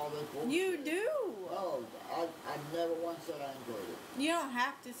homeless and all this bullshit. You do. No, I never once said I enjoyed it. You don't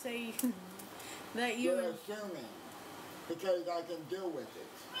have to say that you... You're assuming because I can deal with it.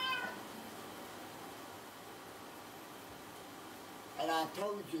 And I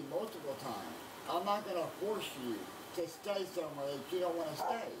told you multiple times, I'm not going to force you to stay somewhere that you don't want to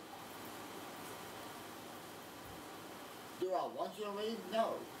stay. Do I want you to leave?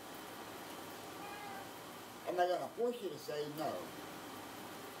 No. Am I going to force you to say no?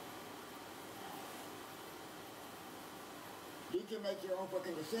 You can make your own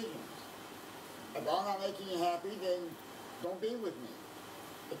fucking decisions. If I'm not making you happy, then don't be with me.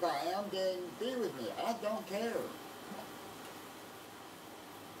 If I am, then be with me. I don't care.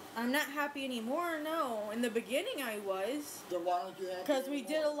 I'm not happy anymore, no. In the beginning I was. Then why don't you have? Because we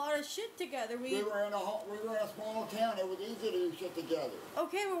did a lot of shit together. We were in a small town. It was easy to do shit together.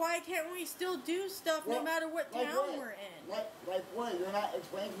 Okay, but why can't we still do stuff no matter what like town what? we're in? Like what? You're not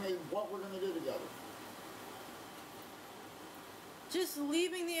explaining to me what we're going to do together. Just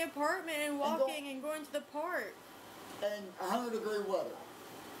leaving the apartment and walking and going to the park. And 100-degree weather.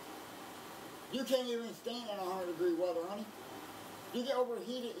 You can't even stand in 100-degree weather, honey. You get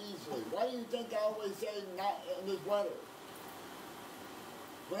overheated easily. Why do you think I always say not in this weather?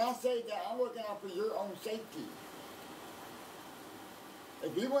 When I say that, I'm looking out for your own safety.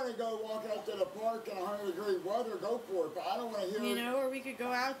 If you want to go walk out to the park in 100-degree weather, go for it. But I don't want to hear... You know, or we could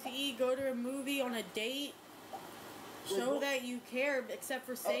go out to eat, go to a movie, on a date. Show that you care, except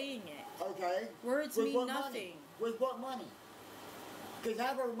for saying it. Okay. Words mean nothing. With what money? Because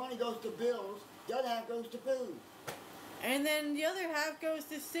half of our money goes to bills, the other half goes to food. And then the other half goes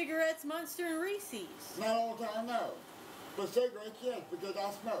to cigarettes, Monster, and Reese's. Not all the time, no. But cigarettes, yes, because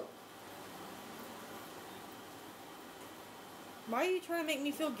I smoke. Why are you trying to make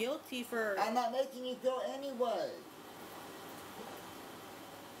me feel guilty for... I'm not making you feel anyway.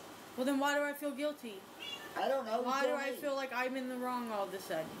 Well, then why do I feel guilty? I don't know. Why do I feel like I'm in the wrong all of a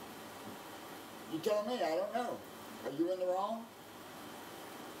sudden? You tell me. I don't know. Are you in the wrong?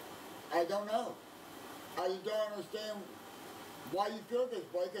 I don't know. I don't understand why you feel this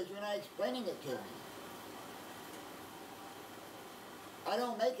way because you're not explaining it to me. I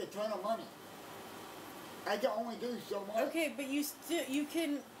don't make a ton of money. I can only do so much. Okay, but you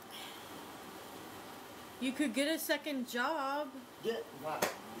could get a second job. Get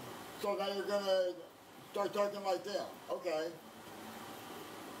what? So now you're gonna start talking like them. Okay.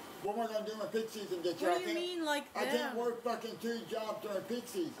 What am I gonna do in peak season? Get you? What do you mean like I them? can't work fucking 2 jobs during peak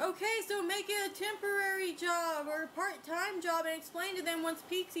season. Okay, so make it a temporary job or a part-time job and explain to them once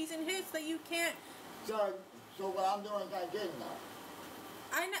peak season hits that you can't. So what I'm doing is not good enough.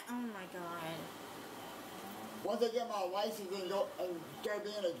 I know. Oh my god. Once I get my license and start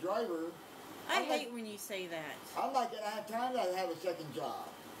being a driver, I hate when you say that. I'm not gonna have time to have a second job.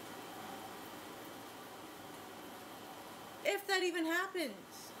 If that even happens.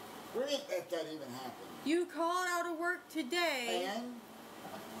 What do you think if that even happens? You called out of work today And?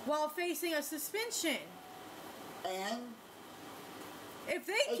 while facing a suspension. And? If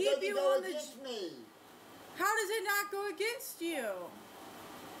they It keep doesn't you go on the... against me. How does it not go against you?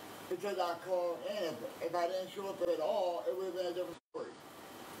 Because I called in. If I didn't show up at all, it would have been a different story.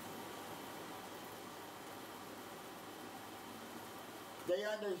 They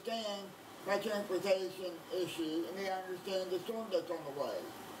understand my transportation issue, and they understand the storm that's on the way.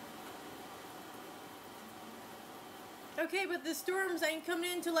 Okay, but the storms ain't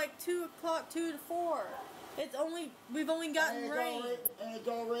coming in till like 2 o'clock, 2 to 4. We've only gotten rain. And it's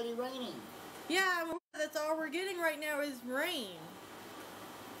already raining. Yeah, that's all we're getting right now is rain.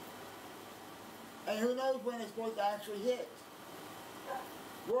 And who knows when it's supposed to actually hit.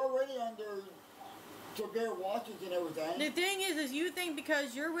 We're already under severe watches and everything. The thing is you think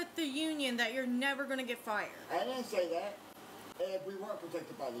because you're with the union that you're never going to get fired. I didn't say that. If we weren't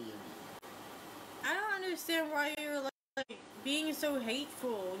protected by the union. I don't understand why you're like being so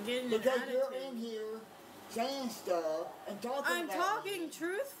hateful and getting because an you're attitude. in here saying stuff and talking I'm about talking me.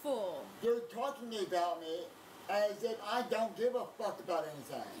 truthful. You're talking about me as if I don't give a fuck about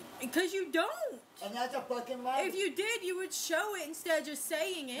anything. Because you don't. And that's a fucking lie. If you did, you would show it instead of just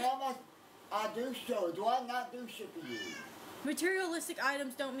saying it. I do show it. Do I not do shit for you? Materialistic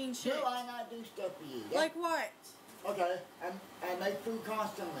items don't mean shit. Do I not do stuff for you? Like what? Okay, I make food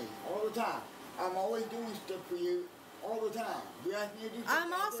constantly, all the time. I'm always doing stuff for you all the time. You ask me to do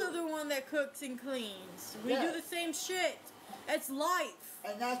something, I'm also the one that cooks and cleans. We Yeah. do the same shit. It's life.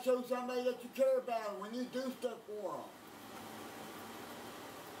 And that shows somebody that you care about when you do stuff for them.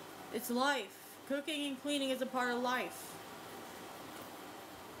 It's life. Cooking and cleaning is a part of life.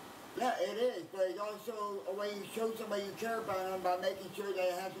 Yeah, it is, but it's also a way you show somebody you care about them by making sure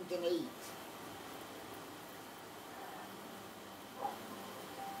they have something to eat.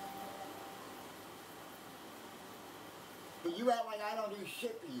 But you act like I don't do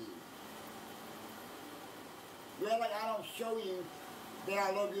shit for you. You act like I don't show you that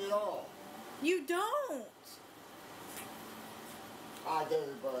I love you at all. You don't. I do,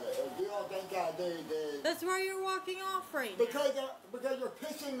 but if you don't think I do, then... That's why you're walking off right now. Because you're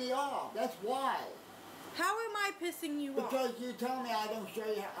pissing me off. That's why. How am I pissing you off? Because you tell me I don't show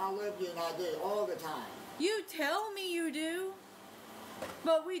you I love you, and I do all the time. You tell me you do.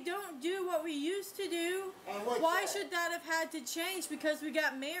 But we don't do what we used to do. And what's Why that? should that have had to change because we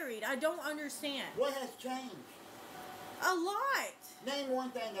got married? I don't understand. What has changed? A lot. Name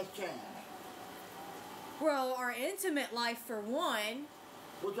one thing that's changed. Well, our intimate life for one.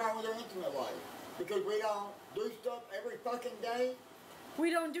 What's wrong with our intimate life? Because we don't do stuff every fucking day?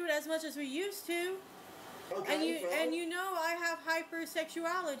 We don't do it as much as we used to. Okay, And you know I have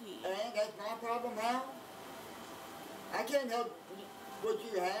hypersexuality. And that's my problem now? I can't help what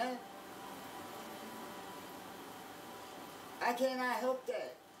you have. I cannot help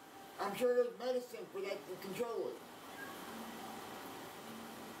that. I'm sure there's medicine for that to control it.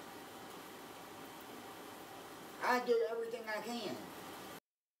 I do everything I can.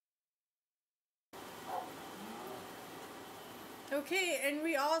 Okay, and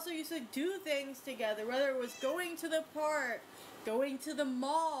we also used to do things together, whether it was going to the park, going to the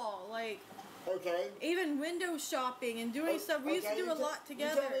mall, like Okay. even window shopping and doing stuff. We used to do a lot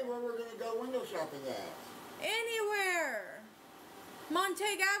together. You tell me where we're going to go window shopping at. Anywhere.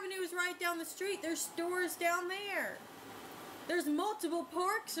 Montague Avenue is right down the street. There's stores down there. There's multiple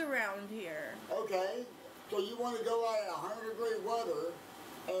parks around here. Okay. So you want to go out at 100-degree weather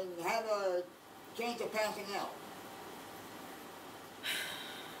and have a chance of passing out.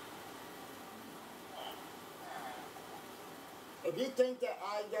 If you think that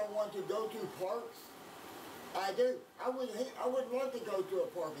I don't want to go to parks, I do. I would love to go to a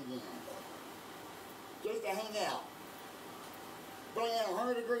park again. Just to hang out. But in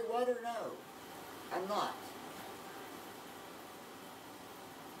 100-degree weather, no. I'm not.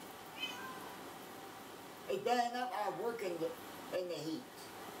 It's bad enough I work in the heat.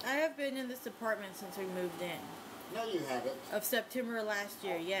 I have been in this apartment since we moved in. No, you haven't. Of September last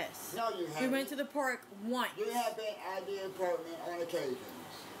year, yes. No, you haven't. We went to the park once. You have been at the apartment on occasions.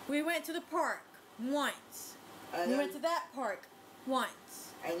 We went to the park once. And We went to that park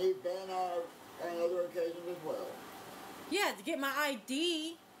once. And you've been on other occasions as well. Yeah, to get my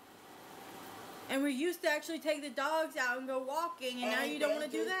ID. And we used to actually take the dogs out and go walking, and now you don't want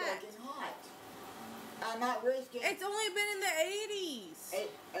to do that. It's hot. I'm not risking. It's only been in the 80s.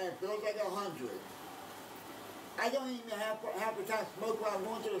 And it feels like 100. I don't even have the time to smoke when I'm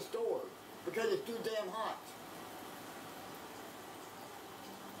going to the store because it's too damn hot.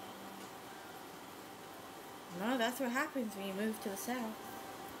 No, that's what happens when you move to the south.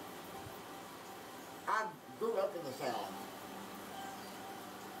 I grew up in the South.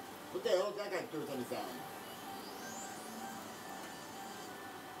 What the hell does that got to do with anything?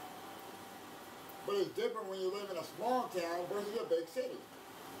 But it's different when you live in a small town versus a big city.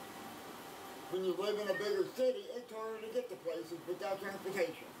 When you live in a bigger city, it's harder to get to places without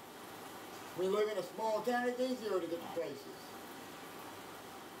transportation. When you live in a small town, it's easier to get to places.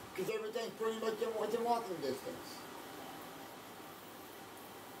 Because everything's pretty much within walking distance.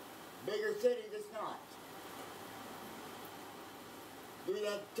 Bigger cities, it's not. You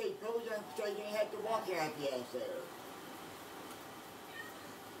have to take public transportation and have to walk your happy ass there.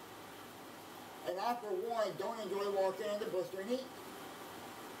 And I, for one, don't enjoy walking in the blistering heat.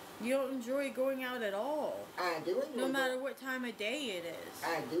 You don't enjoy going out at all. I do enjoy no matter what time of day it is.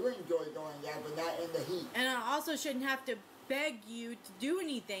 I do enjoy going out, but not in the heat. And I also shouldn't have to beg you to do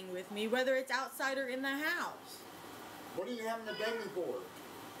anything with me, whether it's outside or in the house. What are you having to beg me for?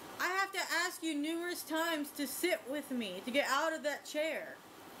 I have to ask you numerous times to sit with me, to get out of that chair.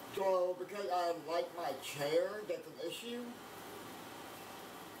 So, because I like my chair, that's an issue?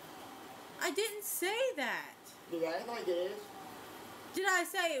 I didn't say that. Yeah, I think it is. Did I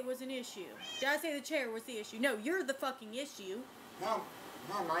say it was an issue? Did I say the chair was the issue? No, you're the fucking issue. How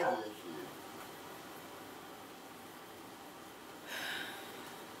am I the issue?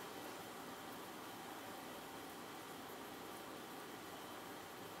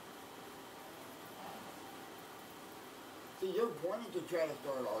 See, you're wanting to try to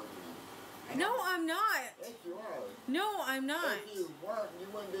start an argument. No, I'm not. Yes, you are. No, I'm not. If you weren't, you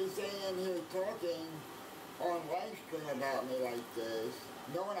wouldn't be sitting here talking on live stream about me like this,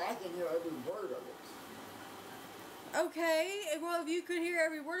 knowing I can hear every word of it. Okay, well, if you could hear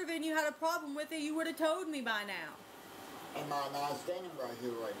every word of it and you had a problem with it, you would have told me by now. Am I not standing right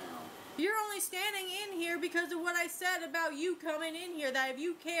here right now? You're only standing in here because of what I said about you coming in here, that if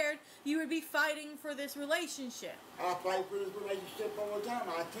you cared, you would be fighting for this relationship. I fight for this relationship all the time.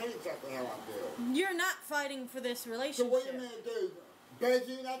 I tell you exactly how I feel. You're not fighting for this relationship. So what are you going to do? Beg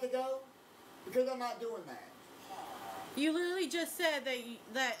you not to go? Because I'm not doing that. You literally just said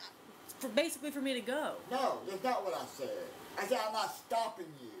that basically for me to go. No, that's not what I said. I said I'm not stopping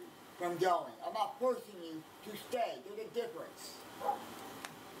you from going. I'm not forcing you to stay. There's a difference.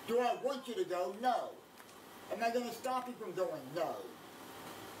 Do I want you to go? No. Am I going to stop you from going? No.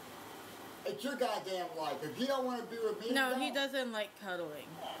 It's your goddamn life. If you don't want to be with me, no, don't. he doesn't like cuddling.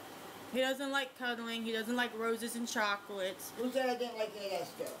 He doesn't like cuddling. He doesn't like roses and chocolates. Who said I didn't like any of that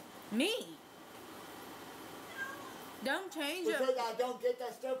stuff? Me. Don't change it. Because I don't get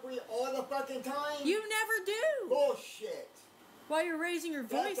that stuff for you all the fucking time? You never do. Bullshit. While you're raising your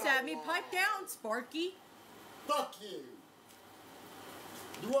voice That's at a me, lie. pipe down, Sparky. Fuck you.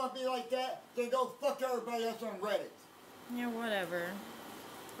 You want to be like that? Then go fuck everybody else on Reddit. Yeah, whatever.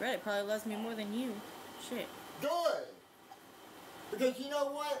 Reddit probably loves me more than you. Shit. Good. Because you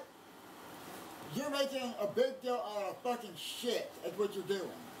know what? You're making a big deal out of fucking shit. That's what you're doing.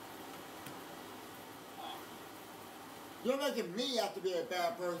 You're making me have to be a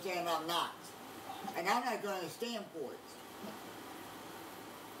bad person and I'm not. And I'm not going to stand for it.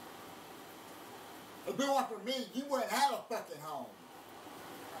 If it weren't for me, you wouldn't have a fucking home.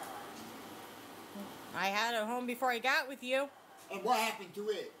 I had a home before I got with you. And what happened to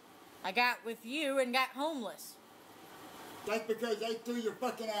it? I got with you and got homeless. That's because they threw your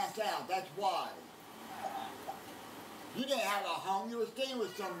fucking ass out. That's why. You didn't have a home. You were staying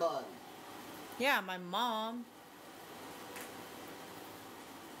with somebody. Yeah, my mom.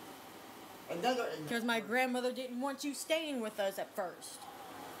 Because my grandmother didn't want you staying with us at first.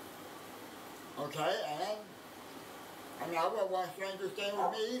 Okay, and? I mean, I wouldn't want strangers staying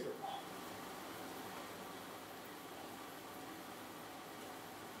with me either.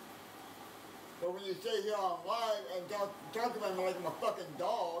 But when you sit here on live and talk about me like I'm a fucking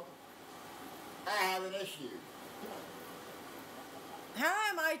dog, I you. How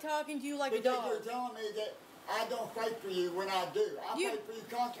am I talking to you like a Because dog? you're telling me that I don't fight for you when I do. I fight for you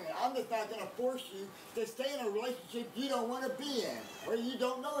constantly. I'm just not going to force you to stay in a relationship you don't want to be in, or you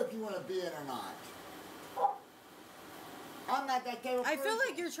don't know if you want to be in or not. I'm not that type of person. I feel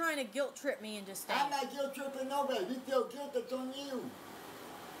like you're trying to guilt trip me into staying. I'm not guilt tripping nobody. You feel guilt, that's on you.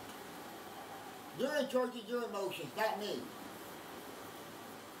 You're in charge of your emotions, not me.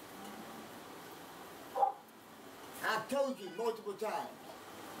 I've told you multiple times,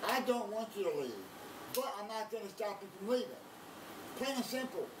 I don't want you to leave, but I'm not going to stop you from leaving. Plain and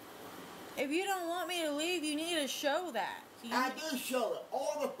simple. If you don't want me to leave, you need to show that. I do show it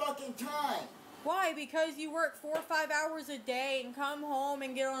all the fucking time. Why? Because you work 4 or 5 hours a day and come home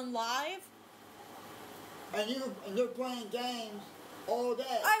and get on live? And you're playing games all day.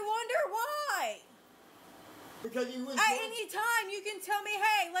 I wonder why. Because you At any time, you can tell me,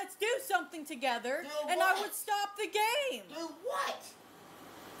 hey, let's do something together, Do and I what? would stop the game. Do what?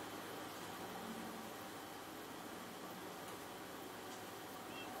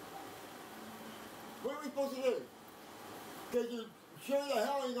 What are we supposed to do? Because you sure the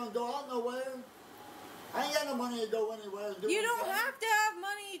hell ain't gonna go out nowhere. I ain't got no money to go anywhere and do You don't anything. have to have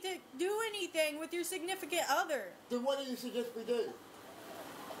money to do anything with your significant other. Then what do you suggest we do?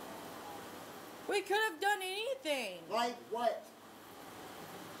 We could have done anything. Like what?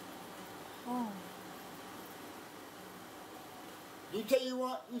 Oh. You say you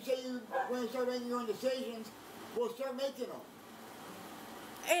want to start making your own decisions, well start making them.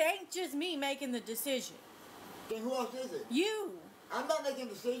 It ain't just me making the decision. Then who else is it? You. I'm not making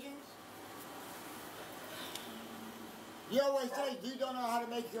decisions. You always say you don't know how to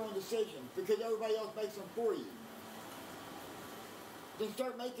make your own decisions because everybody else makes them for you. Then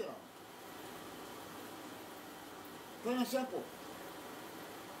start making them. Plain and simple.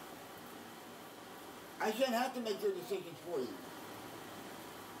 I shouldn't have to make your decisions for you.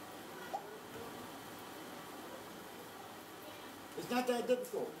 It's not that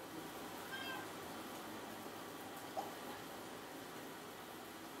difficult.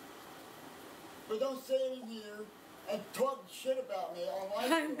 But don't sit in here and talk shit about me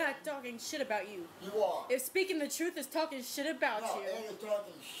online. I'm not talking shit about you. You are. If speaking the truth is talking shit about No, you. and you're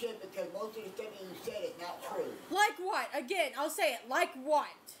talking shit because most of the stuff you said is not true. Like what? Again, I'll say it. Like what?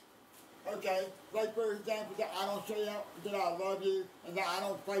 Okay? Like for example, that I don't show you that I love you and that I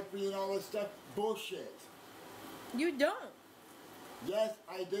don't fight for you and all this stuff. Bullshit. You don't. Yes,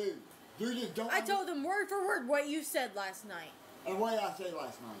 I do. You just don't. I told him word for word what you said last night. And what did I say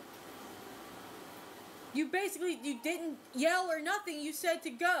last night? You didn't yell or nothing. You said to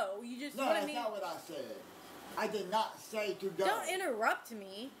go. You just No, wanted that's me. not what I said. I did not say to go. Don't interrupt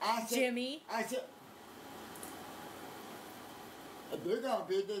me, I said, Jimmy. I said, if you're gonna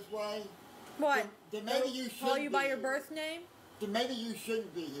be this way, What? then maybe you shouldn't Call you by be your here. birth name? Then maybe you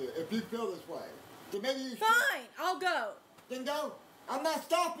shouldn't be here if you feel this way. Then maybe you should. Fine, I'll go. Then go. I'm not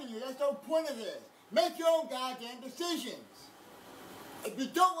stopping you. That's the whole point of this. Make your own goddamn decisions. If you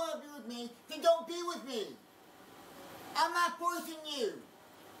don't want to be with me, then don't be with me. I'm not forcing you.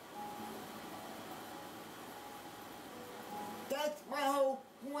 That's my whole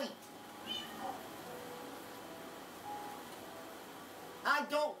point. I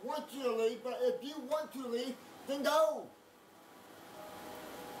don't want you to leave, but if you want to leave, then go.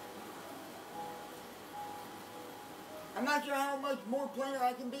 I'm not sure how much more plainer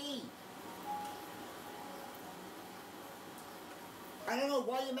I can be. I don't know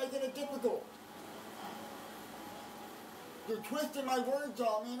why you're making it difficult. You're twisting my words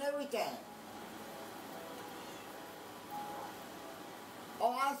on me and everything.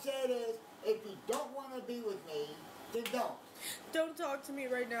 All I said is, if you don't want to be with me, then don't. Don't talk to me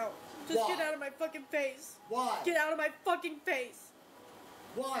right now. Just Why? get out of my fucking face. Why? Get out of my fucking face.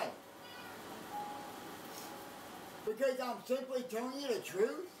 Why? Because I'm simply telling you the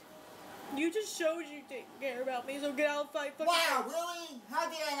truth? You just showed you didn't care about me, so get out of my fucking Wow, face. really?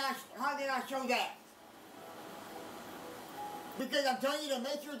 How did I show that? Because I'm telling you to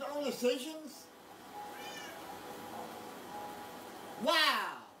make your own decisions?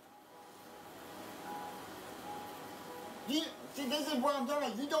 Wow! See, this is what I'm talking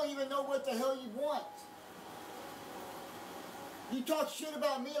about. You don't even know what the hell you want. You talk shit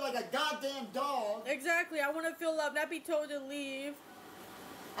about me like a goddamn dog. Exactly, I want to feel loved, not be told to leave.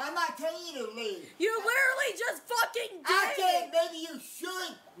 I'm not telling you to leave. You literally just fucking did. I said maybe you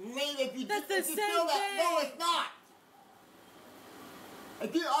should leave if you, That's if the you same feel that. No, thing. it's not.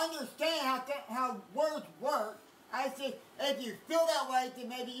 If you understand how words work, I said if you feel that way, then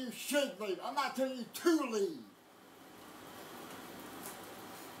maybe you should leave. I'm not telling you to leave.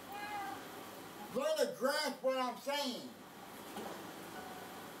 Learn to grasp what I'm saying.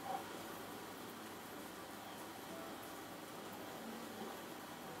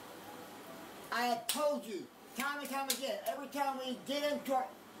 I have told you time and time again, every time we get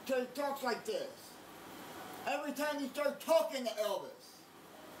into talks like this, every time you start talking to Elvis,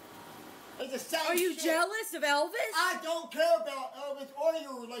 it's the same Are you shit. jealous of Elvis? I don't care about Elvis or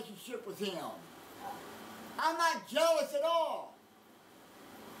your relationship with him. I'm not jealous at all.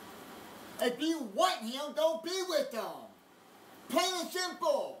 If you want him, don't be with him. Plain and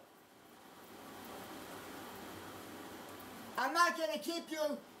simple. I'm not going to keep you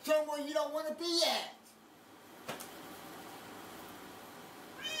somewhere you don't want to be at.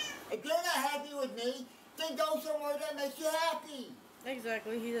 If you're not happy with me, then go somewhere that makes you happy.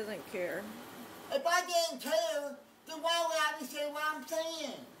 Exactly, he doesn't care. If I didn't care, then why would I be saying what I'm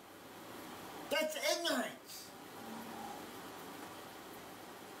saying? That's ignorance.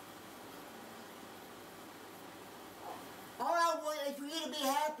 All I want is for you to be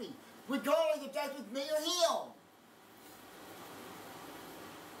happy, regardless if that's with me or him.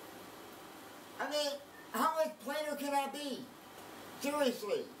 I mean, how much plainer can I be?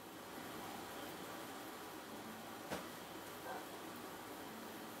 Seriously.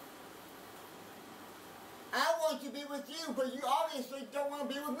 I want to be with you, but you obviously don't want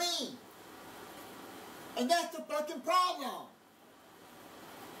to be with me. And that's the fucking problem.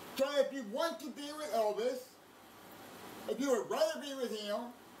 So if you want to be with Elvis, if you would rather be with him,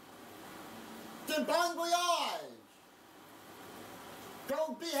 then bon voyage.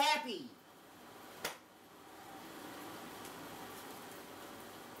 Go be happy.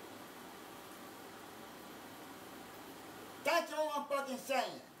 That's all I'm fucking saying.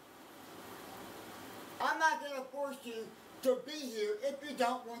 I'm not going to force you to be here if you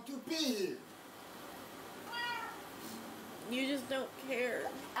don't want to be here. You just don't care.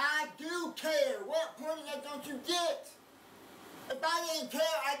 I do care. What part of that don't you get? If I didn't care,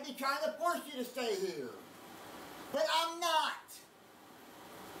 I'd be trying to force you to stay here. But I'm not.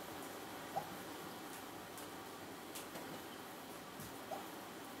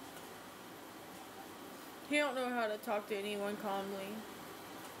 He don't know how to talk to anyone calmly.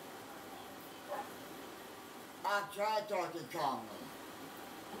 I've tried talking calmly.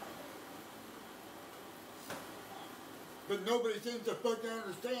 But nobody seems to fucking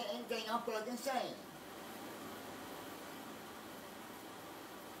understand anything I'm fucking saying.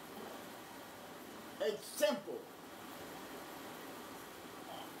 It's simple.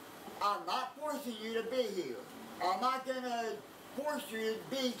 I'm not forcing you to be here. I'm not going to force you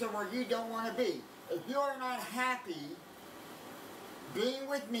to be somewhere you don't want to be. If you're not happy being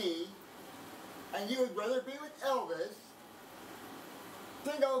with me, and you would rather be with Elvis,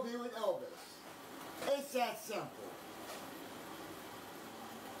 then go be with Elvis. It's that simple.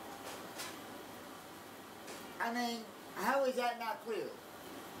 I mean, how is that not clear?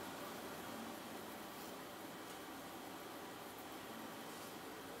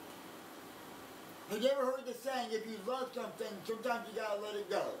 Have you ever heard the saying, if you love something, sometimes you gotta let it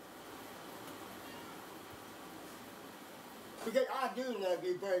go? Because I do love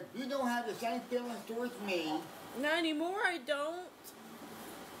you, but if you don't have the same feelings towards me... Not anymore, I don't.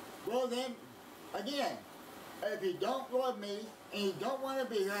 Well then, again, if you don't love me, and you don't want to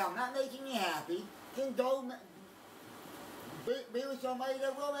be here, I'm not making you happy, then go be with somebody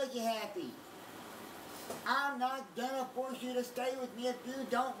that will make you happy. I'm not gonna force you to stay with me if you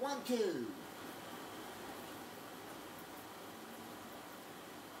don't want to.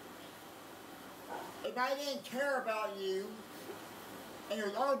 If I didn't care about you, and it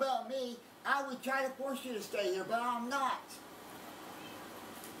was all about me, I would try to force you to stay here, but I'm not.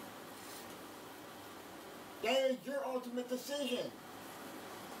 That is your ultimate decision.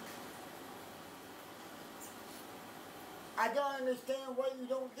 I don't understand what you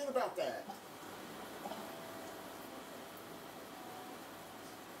don't get about that.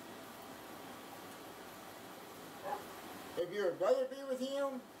 If you'd rather be with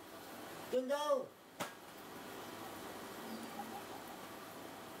him, then go.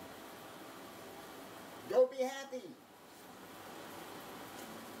 Go be happy.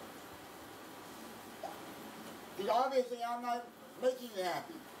 Because obviously I'm not making you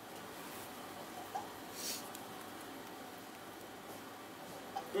happy.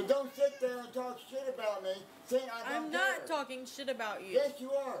 But don't sit there and talk shit about me saying I don't I'm care. not talking shit about you. Yes,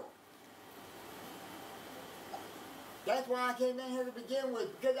 you are. That's why I came in here to begin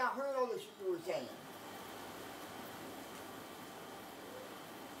with, because I heard all the shit you were saying.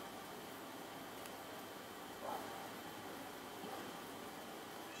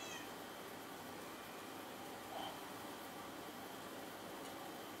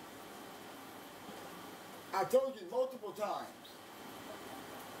 I told you multiple times.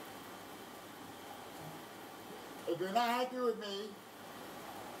 If you're not happy with me,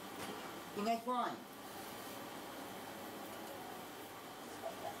 then that's fine.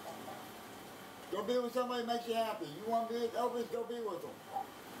 Go be with somebody that makes you happy. You want to be with Elvis, go be with them.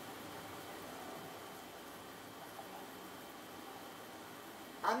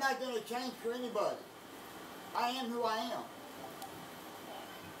 I'm not going to change for anybody. I am who I am.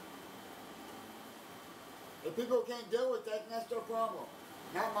 If people can't deal with that, then that's their problem,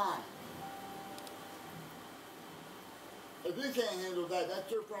 not mine. If you can't handle that,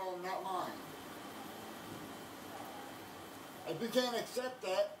 that's your problem, not mine. If you can't accept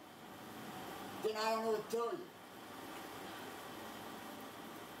that, then I don't know what to tell you.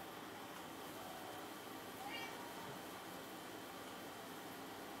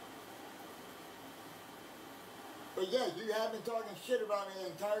 But yeah, you have been talking shit about me the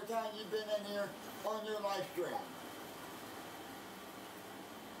entire time you've been in here on your live stream.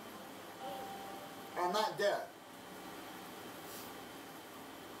 I'm not deaf.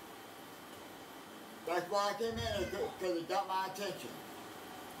 That's why I came in, because it got my attention.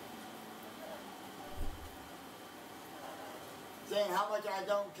 Saying how much I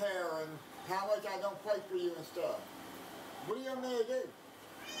don't care and how much I don't fight for you and stuff. What do you want me to do?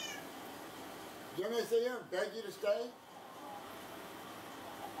 You want me to sit here and beg you to stay?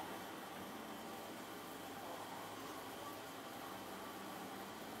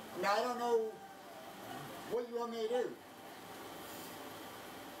 Now, I don't know what you want me to do.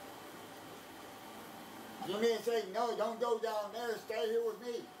 You want me to say, no, don't go down there, stay here with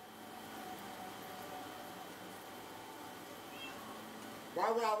me? Why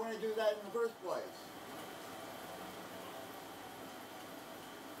would I want to do that in the first place?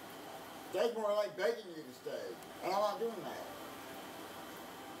 That's more like begging you to stay, and I'm not doing that.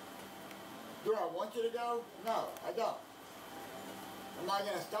 Do I want you to go? No, I don't. Am I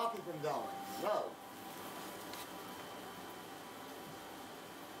going to stop you from going? No.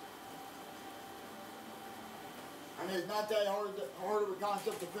 I mean, it's not that hard of a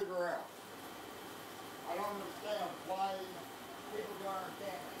concept to figure out. I don't understand why people don't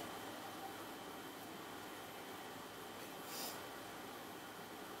understand it.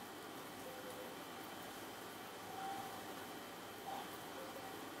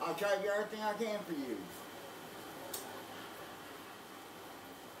 I'll try to do everything I can for you.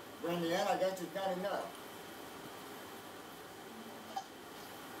 But in the end, I guess it's not enough.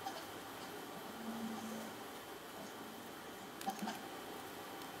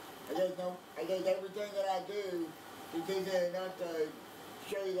 I guess everything that I do is easy enough to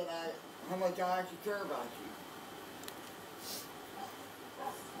show you that how much I actually care about you.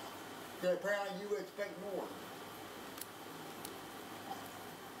 Because apparently you expect more.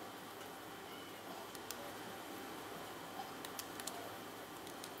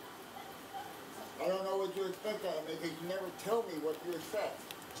 I don't know what you expect out of me because you never tell me what you expect.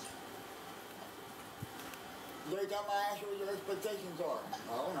 Every time I ask you what your expectations are,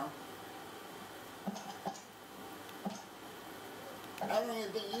 I don't know. I don't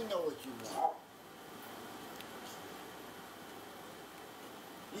even think you know what you want.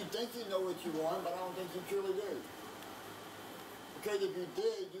 You think you know what you want, but I don't think you truly do. Because if you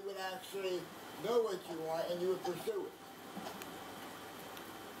did, you would actually know what you want and you would pursue it.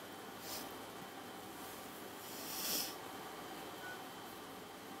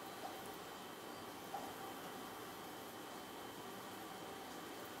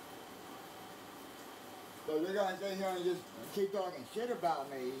 So you're going to sit here and just keep talking shit about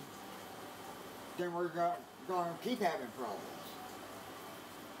me, then we're going to keep having problems.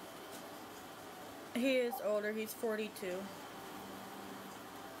 He is older. He's 42.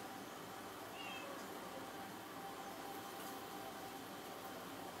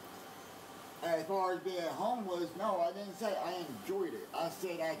 As far as being homeless, no, I didn't say I enjoyed it. I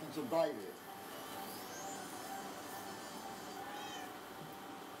said I can survive it.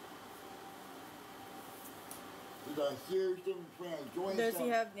 There's a huge difference between enjoying Does something.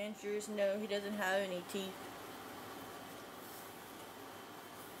 he have dentures? No, he doesn't have any teeth.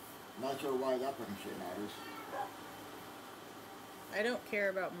 Not sure why that fucking shit matters. I don't care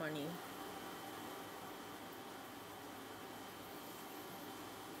about money.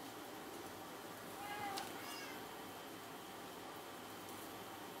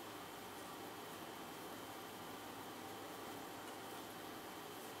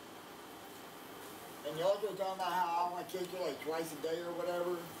 And you also talking about how I want to kiss you like twice a day or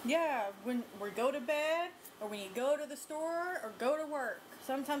whatever. Yeah, when we go to bed, or when you go to the store, or go to work.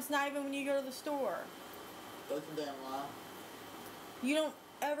 Sometimes not even when you go to the store. That's a damn lie. You don't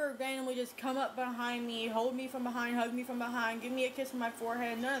ever randomly just come up behind me, hold me from behind, hug me from behind, give me a kiss on my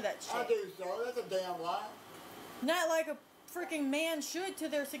forehead, none of that shit. I do so. That's a damn lie. Not like a freaking man should to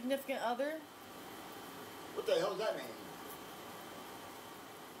their significant other. What the hell does that mean?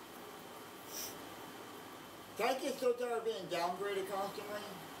 Can't you still tired of being downgraded constantly?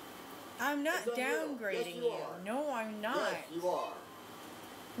 I'm not It's unreal. downgrading Yes, you are. No, I'm not. Yes, you are.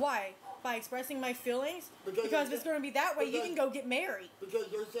 Why? By expressing my feelings? Because Because if it's going to be that way, you because- can go get married. Because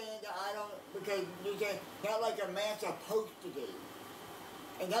you're saying that I don't, because you're saying not like a man's supposed to do.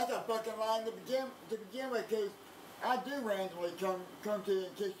 And that's a fucking line to begin with, because I do randomly come to you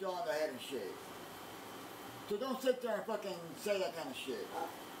and kiss you on the head and shit. So don't sit there and fucking say that kind of shit.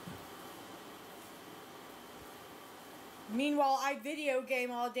 Meanwhile, I video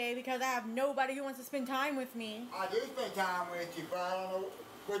game all day because I have nobody who wants to spend time with me. I do spend time with you, but I don't know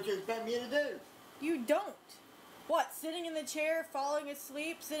what you expect me to do. You don't. What, sitting in the chair, falling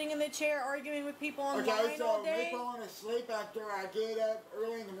asleep, sitting in the chair, arguing with people online Okay, so all day? me falling asleep after I get up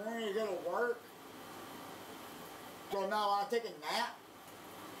early in the morning to go to work. So now I take a nap.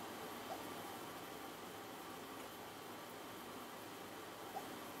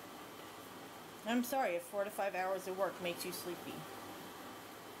 I'm sorry if 4 to 5 hours of work makes you sleepy.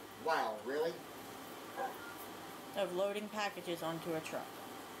 Wow, really? Of loading packages onto a truck.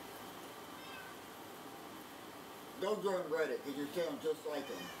 Don't join Reddit because you're sound just like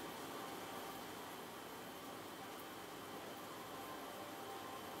him.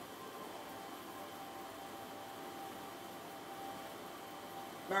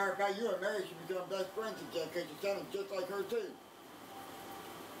 Matter of fact, you and Mary should become best friends again because you sound just like her too.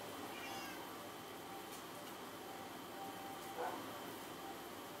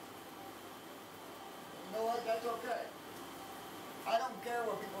 You know what? That's okay. I don't care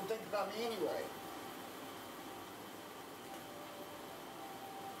what people think about me anyway.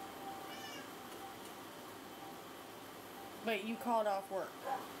 But you called off work.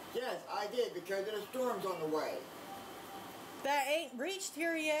 Yes, I did because there's storms on the way. That ain't reached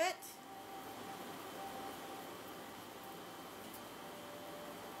here yet.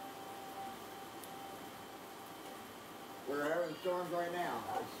 We're having storms right now.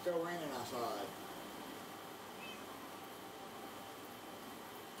 It's still raining outside.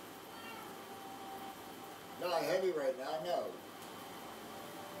 Not heavy right now, no.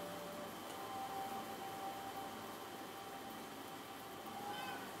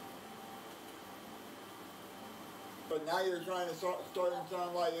 But now you're trying to start to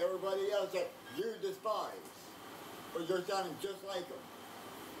sound like everybody else that you despise. But you're sounding just like them.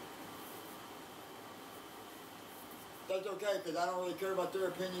 That's okay, because I don't really care about their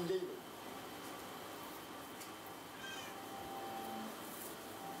opinions either.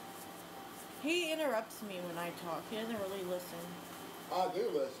 He interrupts me when I talk. He doesn't really listen. I do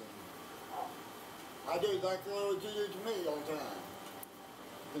listen. I do exactly what you do to me all the time.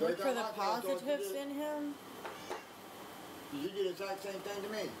 'Cause Look every for time the I talk to you, positives in him. You do the exact same thing to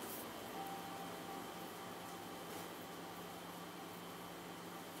me.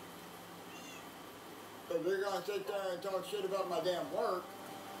 If you're gonna sit there and talk shit about my damn work,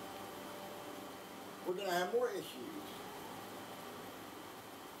 we're gonna have more issues.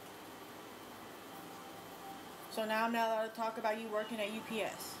 So now I'm not allowed to talk about you working at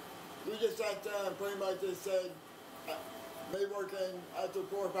UPS. You just sat there and pretty much just said, me working after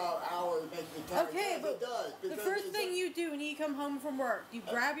 4 or 5 hours makes me tired. Okay, Yes, but it does. The because first it's thing you do when you come home from work, you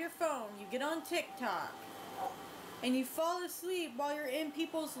grab your phone, you get on TikTok, and you fall asleep while you're in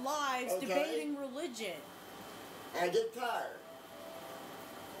people's lives Okay. debating religion. I get tired.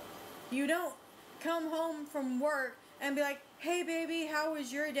 You don't come home from work and be like, hey baby, how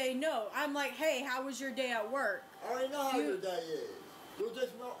was your day? No, I'm like, hey, how was your day at work? I already know how You- your day is. You're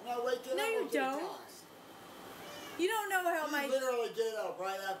just not waking No, up you most of the don't. time. You don't know how You my... literally get up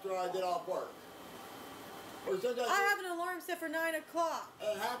right after I get off work. Or sometimes I have an alarm set for 9 o'clock.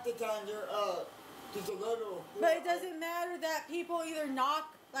 and half the time you're just a little. But it doesn't matter that people either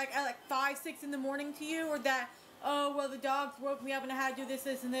knock like at 5, 6 in the morning to you, or that, oh, well, the dogs woke me up and I had to do this,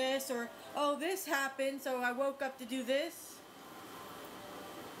 this, and this, or, oh, this happened, so I woke up to do this.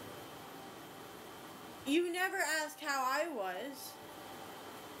 You never asked how I was.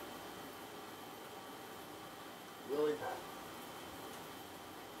 Really?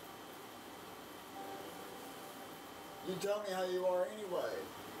 You tell me how you are anyway.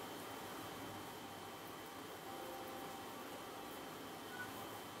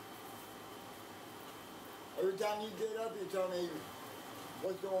 Every time you get up, you tell me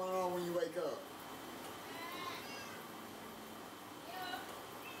what's going on when you wake up.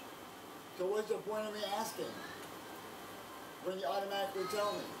 So what's the point of me asking? when you automatically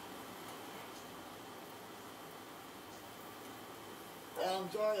tell me. And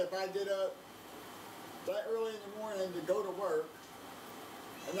I'm sorry if I get up that early in the morning to go to work,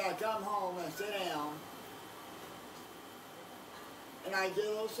 and then I come home and sit down, and I get a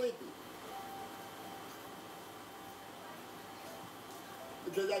little sleepy.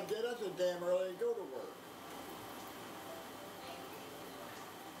 Because I get up so damn early to go to work.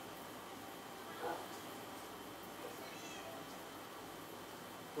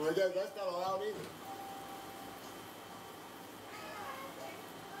 Well, I guess that's not allowed either.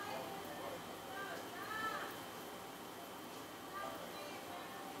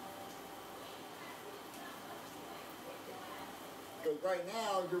 Because right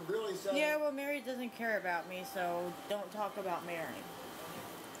now, you're really saying... Yeah, well, Mary doesn't care about me, so don't talk about Mary.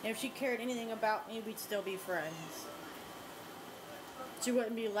 If she cared anything about me, we'd still be friends. She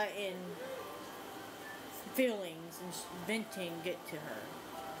wouldn't be letting feelings and venting get to her.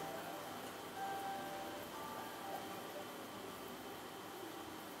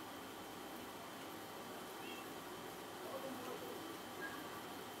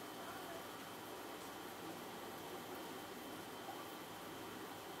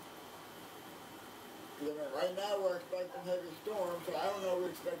 Right now we're expecting heavy storms, so I don't know what we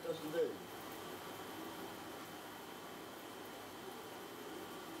expect us to do.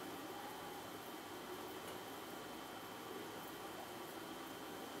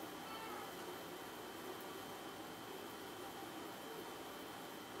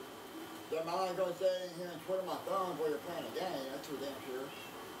 Yeah, I'm not going to stay in here and twiddle my thumbs while you're playing a game, that's for damn sure.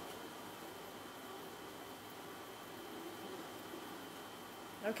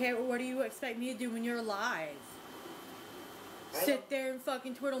 Okay, well, what do you expect me to do when you're live? Sit there and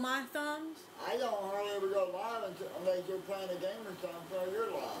fucking twiddle my thumbs? I don't hardly ever go live unless you're playing a game or something, so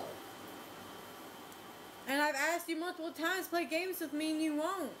you're live. And I've asked you multiple times to play games with me and you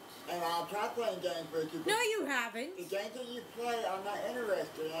won't. And I'll try playing games with you. No, you haven't. The games that you play, I'm not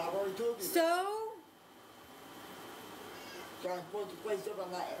interested in. I've already told you that. So? So I'm supposed to play stuff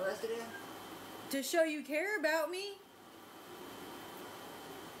I'm not interested in? To show you care about me?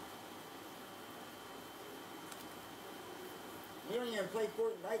 You don't even play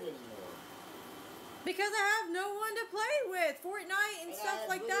Fortnite anymore. Because I have no one to play with. Fortnite and stuff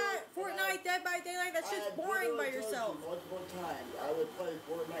like that. Fortnite, Dead by Daylight, that's just boring by yourself. Multiple times I would play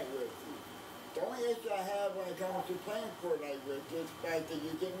Fortnite with you. The only issue I have when it comes to playing Fortnite with you is the fact that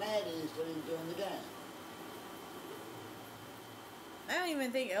you get mad easily during the game. I don't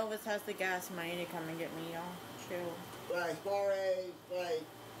even think Elvis has the gas money to come and get me, y'all. Chill. But as far as, like,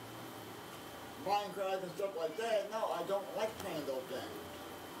 Minecraft and stuff like that, no, I don't like playing those games.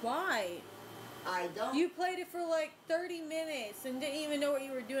 Why? I don't. You played it for like 30 minutes and didn't even know what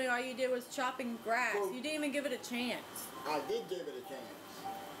you were doing. All you did was chopping grass. Well, you didn't even give it a chance. I did give it a chance.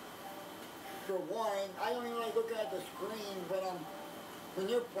 For one, I don't even like looking at the screen when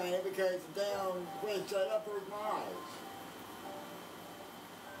you're playing it because the damn way it's set up hurts my eyes.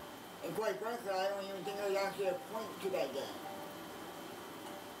 And quite frankly, I don't even think there's actually a point to that game.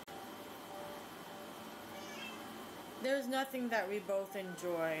 There's nothing that we both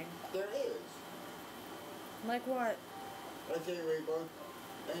enjoy. There is. Like what? Let's say we both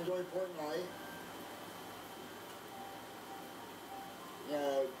enjoy Fortnite. You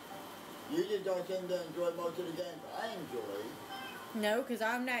know, you just don't seem to enjoy most of the games I enjoy. No, because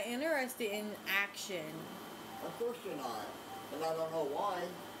I'm not interested in action. Of course you're not. And I don't know why.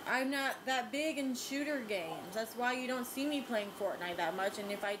 I'm not that big in shooter games. That's why you don't see me playing Fortnite that much.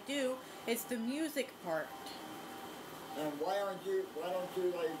 And if I do, it's the music part. And why don't you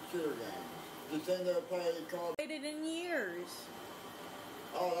like shooter games? You seem to play Call of Duty. Played it in years.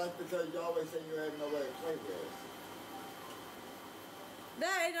 Oh, that's because you always say you have nobody to play with.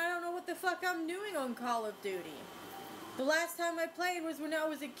 That and I don't know what the fuck I'm doing on Call of Duty. The last time I played was when I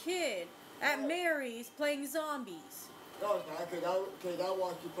was a kid at Mary's playing zombies. No, it's not, because I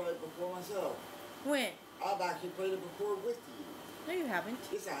watched you play it before myself. When? I've actually played it before with you. No, you haven't.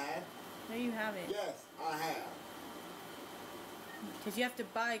 Yes, I have. No, you haven't. Yes, I have. Because you have to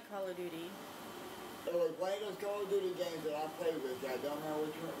buy Call of Duty. It was one of those Call of Duty games that I played with. I don't remember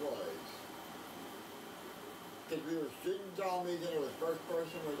which one it was. Because we were shooting zombies and it was first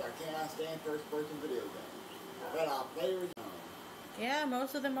person, which I cannot stand first person video games. But I played with them. Yeah,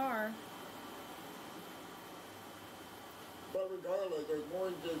 most of them are. But regardless, there's more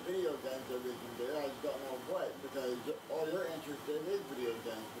than just video games that we can do. I just don't know what, because all you're interested in is video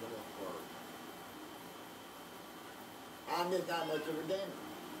games for the most part. I'm just not much of a gamer.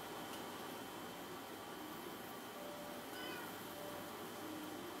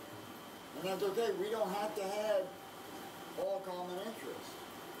 And that's okay, we don't have to have all common interests.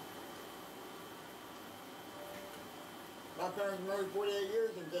 My parents married 48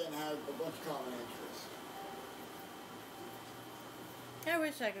 years and didn't have a bunch of common interests. I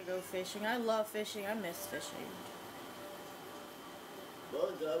wish I could go fishing. I love fishing. I miss fishing. Well,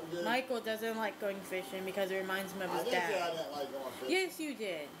 that was Michael doesn't like going fishing because it reminds him of I his didn't say I dad. didn't like going fishing. Yes, you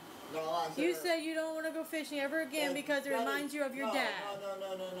did. No, I said You said you don't want to go fishing ever again because it reminds you of your dad.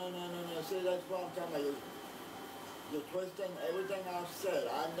 No. See, that's what I'm talking about. You're twisting everything I've said.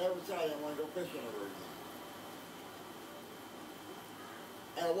 I never said I didn't want to go fishing ever again.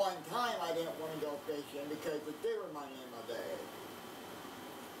 At one time, I didn't want to go fishing because it did remind me of my dad.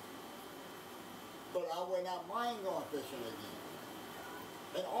 But I would not mind going fishing again.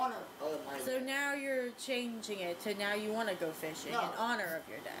 In honor of my dad. So now you're changing it to now you want to go fishing in honor of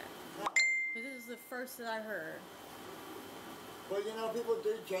your dad. No. So this is the first that I heard. But you know, people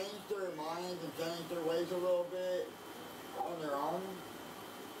do change their minds and change their ways a little bit on their own.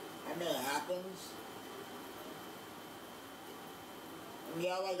 I mean, it happens. And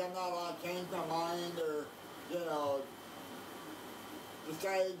yeah, like I'm not allowed to change my mind or, you know,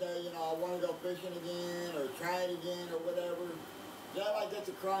 decide that, you know, I want to go fishing again or try it again or whatever. Yeah, like that's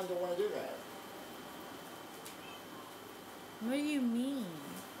a crime to want to do that. What do you mean?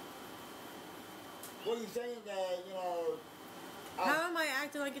 Well, you're saying that, you know... How am I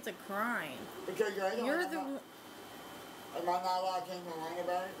acting like it's a crime? Because You're the... Am I not allowed to change my mind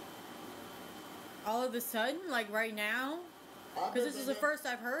about it? All of a sudden? Like right now? Because this is the first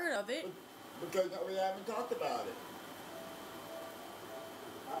I've heard of it. Because we haven't talked about it.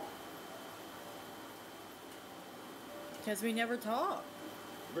 Because we never talk.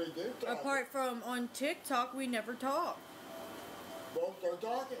 We do talk. Apart from on TikTok, we never talk. Both start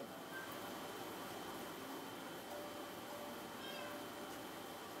talking.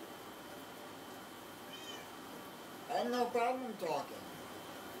 I have no problem talking.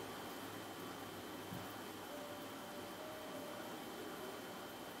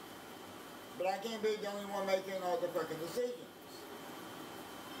 But I can't be the only one making all the fucking decisions.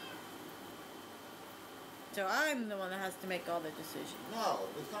 So I'm the one that has to make all the decisions. No,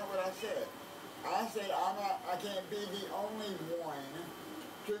 that's not what I said. I said I can't be the only one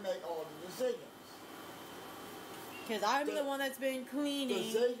to make all the decisions. Because I'm the one that's been cleaning.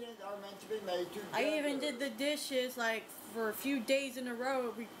 Decisions are meant to be made together. I even did the dishes like for a few days in a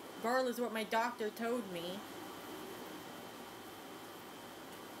row, regardless of what my doctor told me.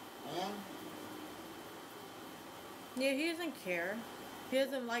 And? Yeah, he doesn't care. He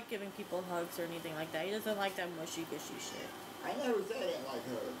doesn't like giving people hugs or anything like that. He doesn't like that mushy-gushy shit. I never said I didn't like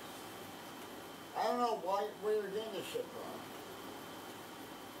hugs. I don't know where you're getting this shit from.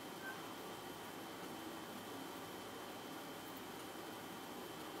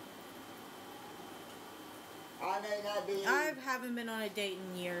 I may not be... I haven't been on a date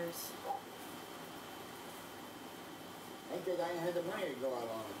in years. Because I ain't had the money to go out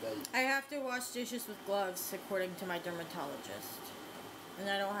on a date. I have to wash dishes with gloves, according to my dermatologist. And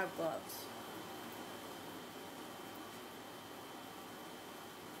I don't have gloves.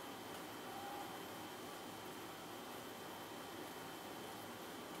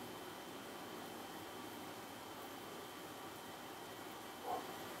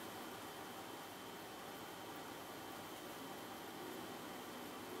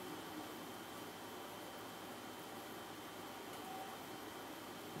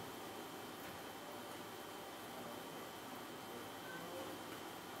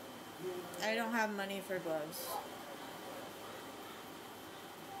 I don't have money for gloves.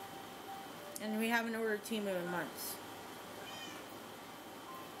 And we haven't ordered Temu in months.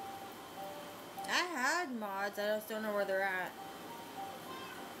 I had mods, I just don't know where they're at.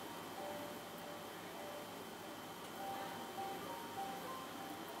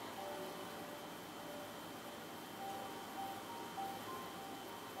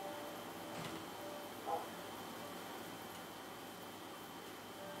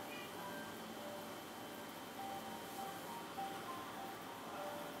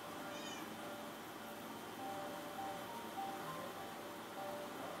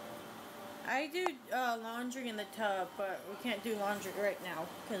 I do laundry in the tub, but we can't do laundry right now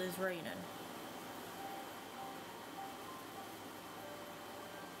because it's raining.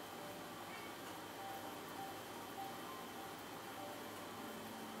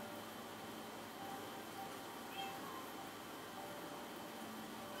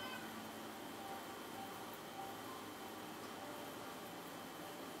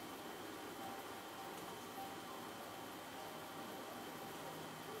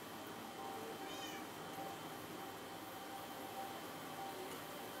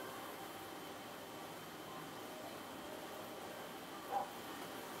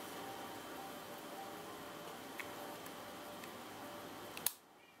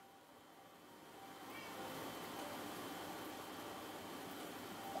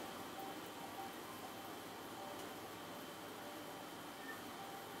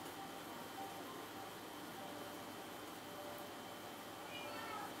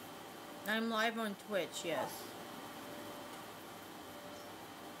 I'm live on Twitch, yes.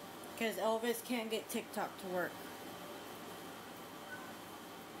 Because Elvis can't get TikTok to work.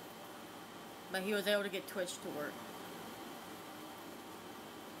 But he was able to get Twitch to work.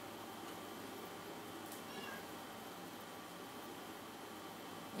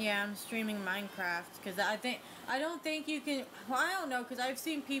 Yeah, I'm streaming Minecraft because I don't think you can. Well, I don't know because I've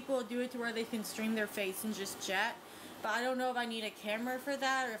seen people do it to where they can stream their face and just chat, but I don't know if I need a camera for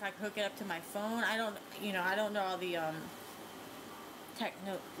that or if I can hook it up to my phone. I don't know all the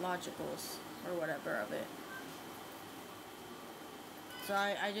technologicals or whatever of it. So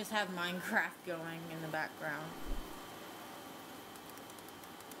I just have Minecraft going in the background.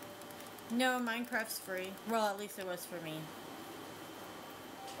 No, Minecraft's free. Well, at least it was for me.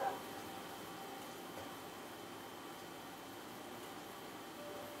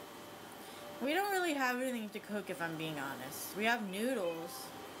 We don't really have anything to cook if I'm being honest. We have noodles.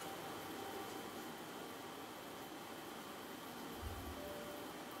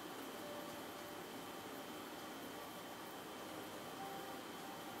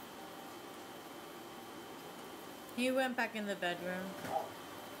 He went back in the bedroom.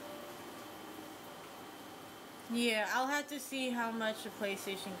 Yeah, I'll have to see how much a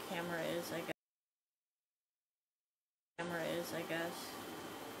PlayStation camera is, I guess.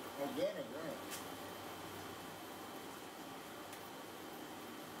 Again, again.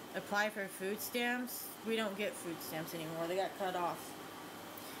 Apply for food stamps? We don't get food stamps anymore. They got cut off.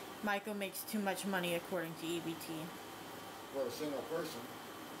 Michael makes too much money according to EBT. For a single person.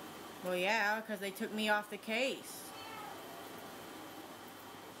 Well, yeah, because they took me off the case.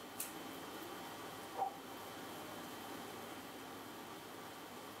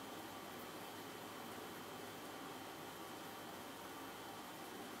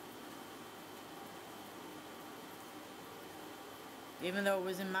 Even though it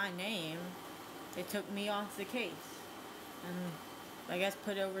was in my name, they took me off the case. And I guess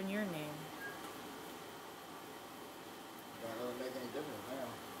put it over in your name. Don't really make any difference now.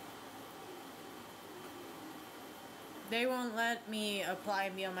 They won't let me apply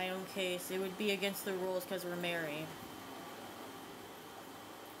and be on my own case. It would be against the rules because we're married.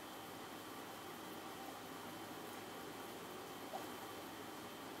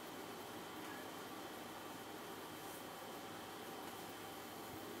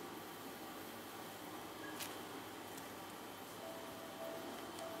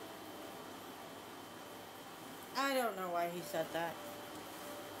 I don't know why he said that.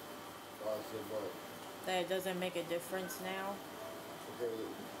 So I said, what? That it doesn't make a difference now. Because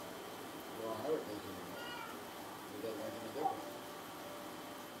we don't have a case anymore. It doesn't make any difference.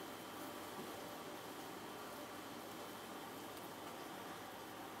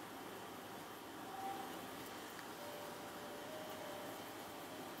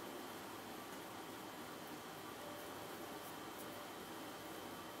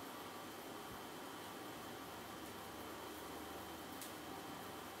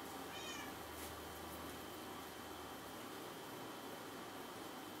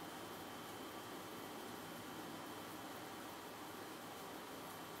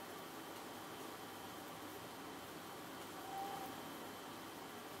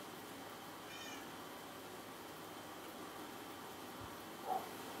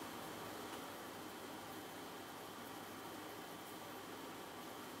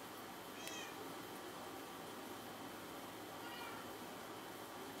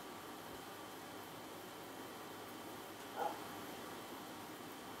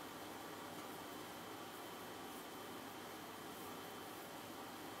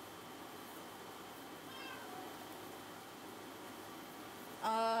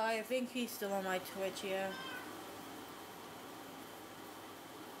 I think he's still on my Twitch, yeah.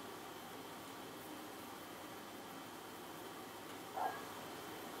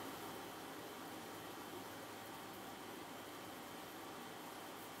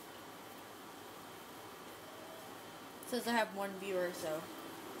 Says I have one viewer, so.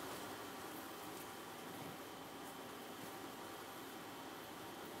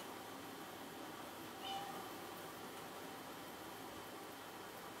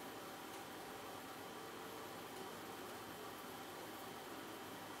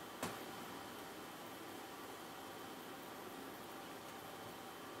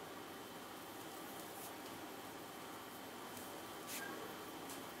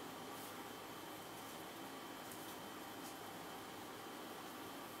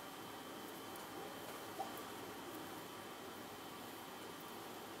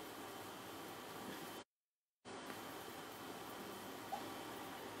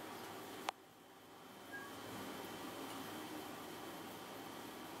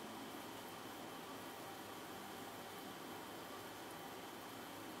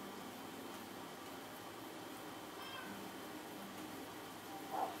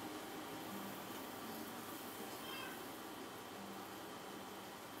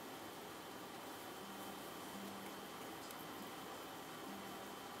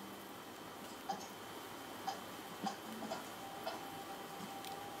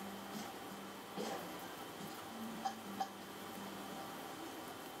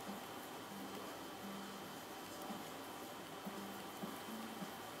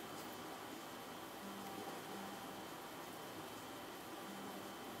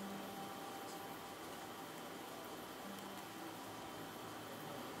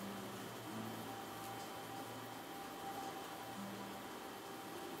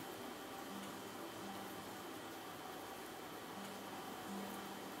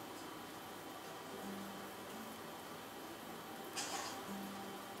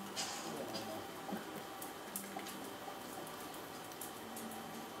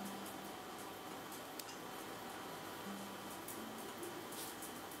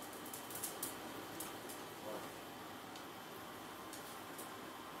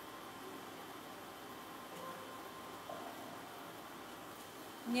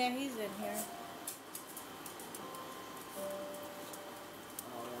 Yeah, he's in here. I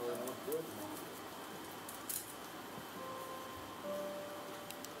don't really know what to do at the moment.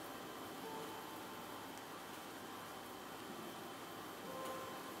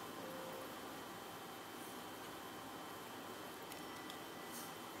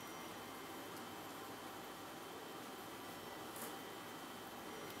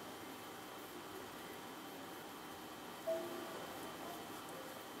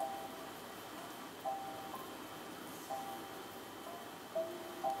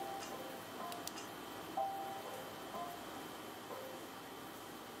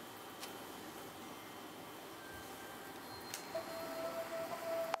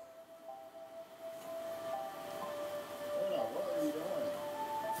 Luna, what are you doing?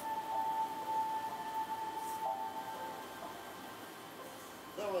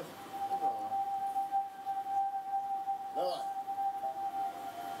 Lois, Lois.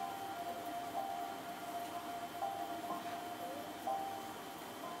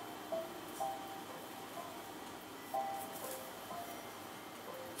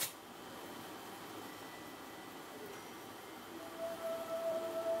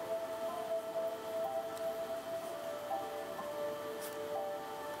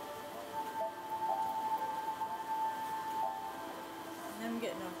 I'm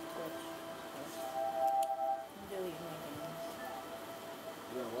getting off Twitch. I'm deleting my games.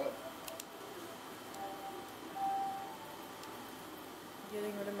 You doing what?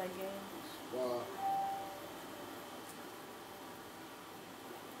 Getting rid of my games. Well,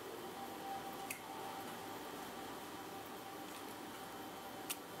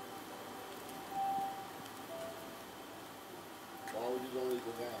 why would you delete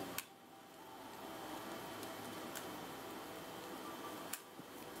the game?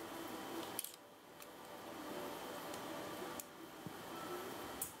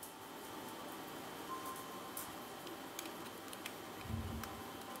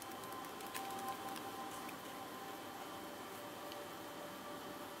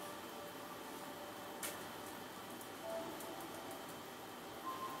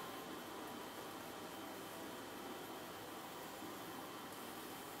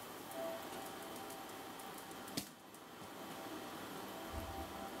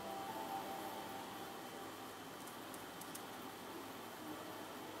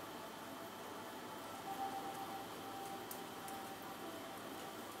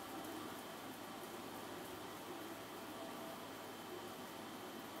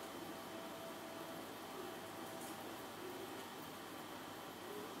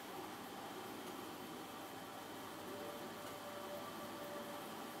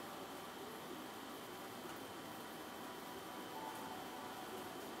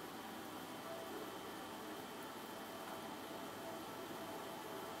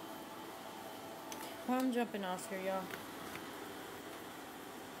 Well, I'm jumping off here, y'all.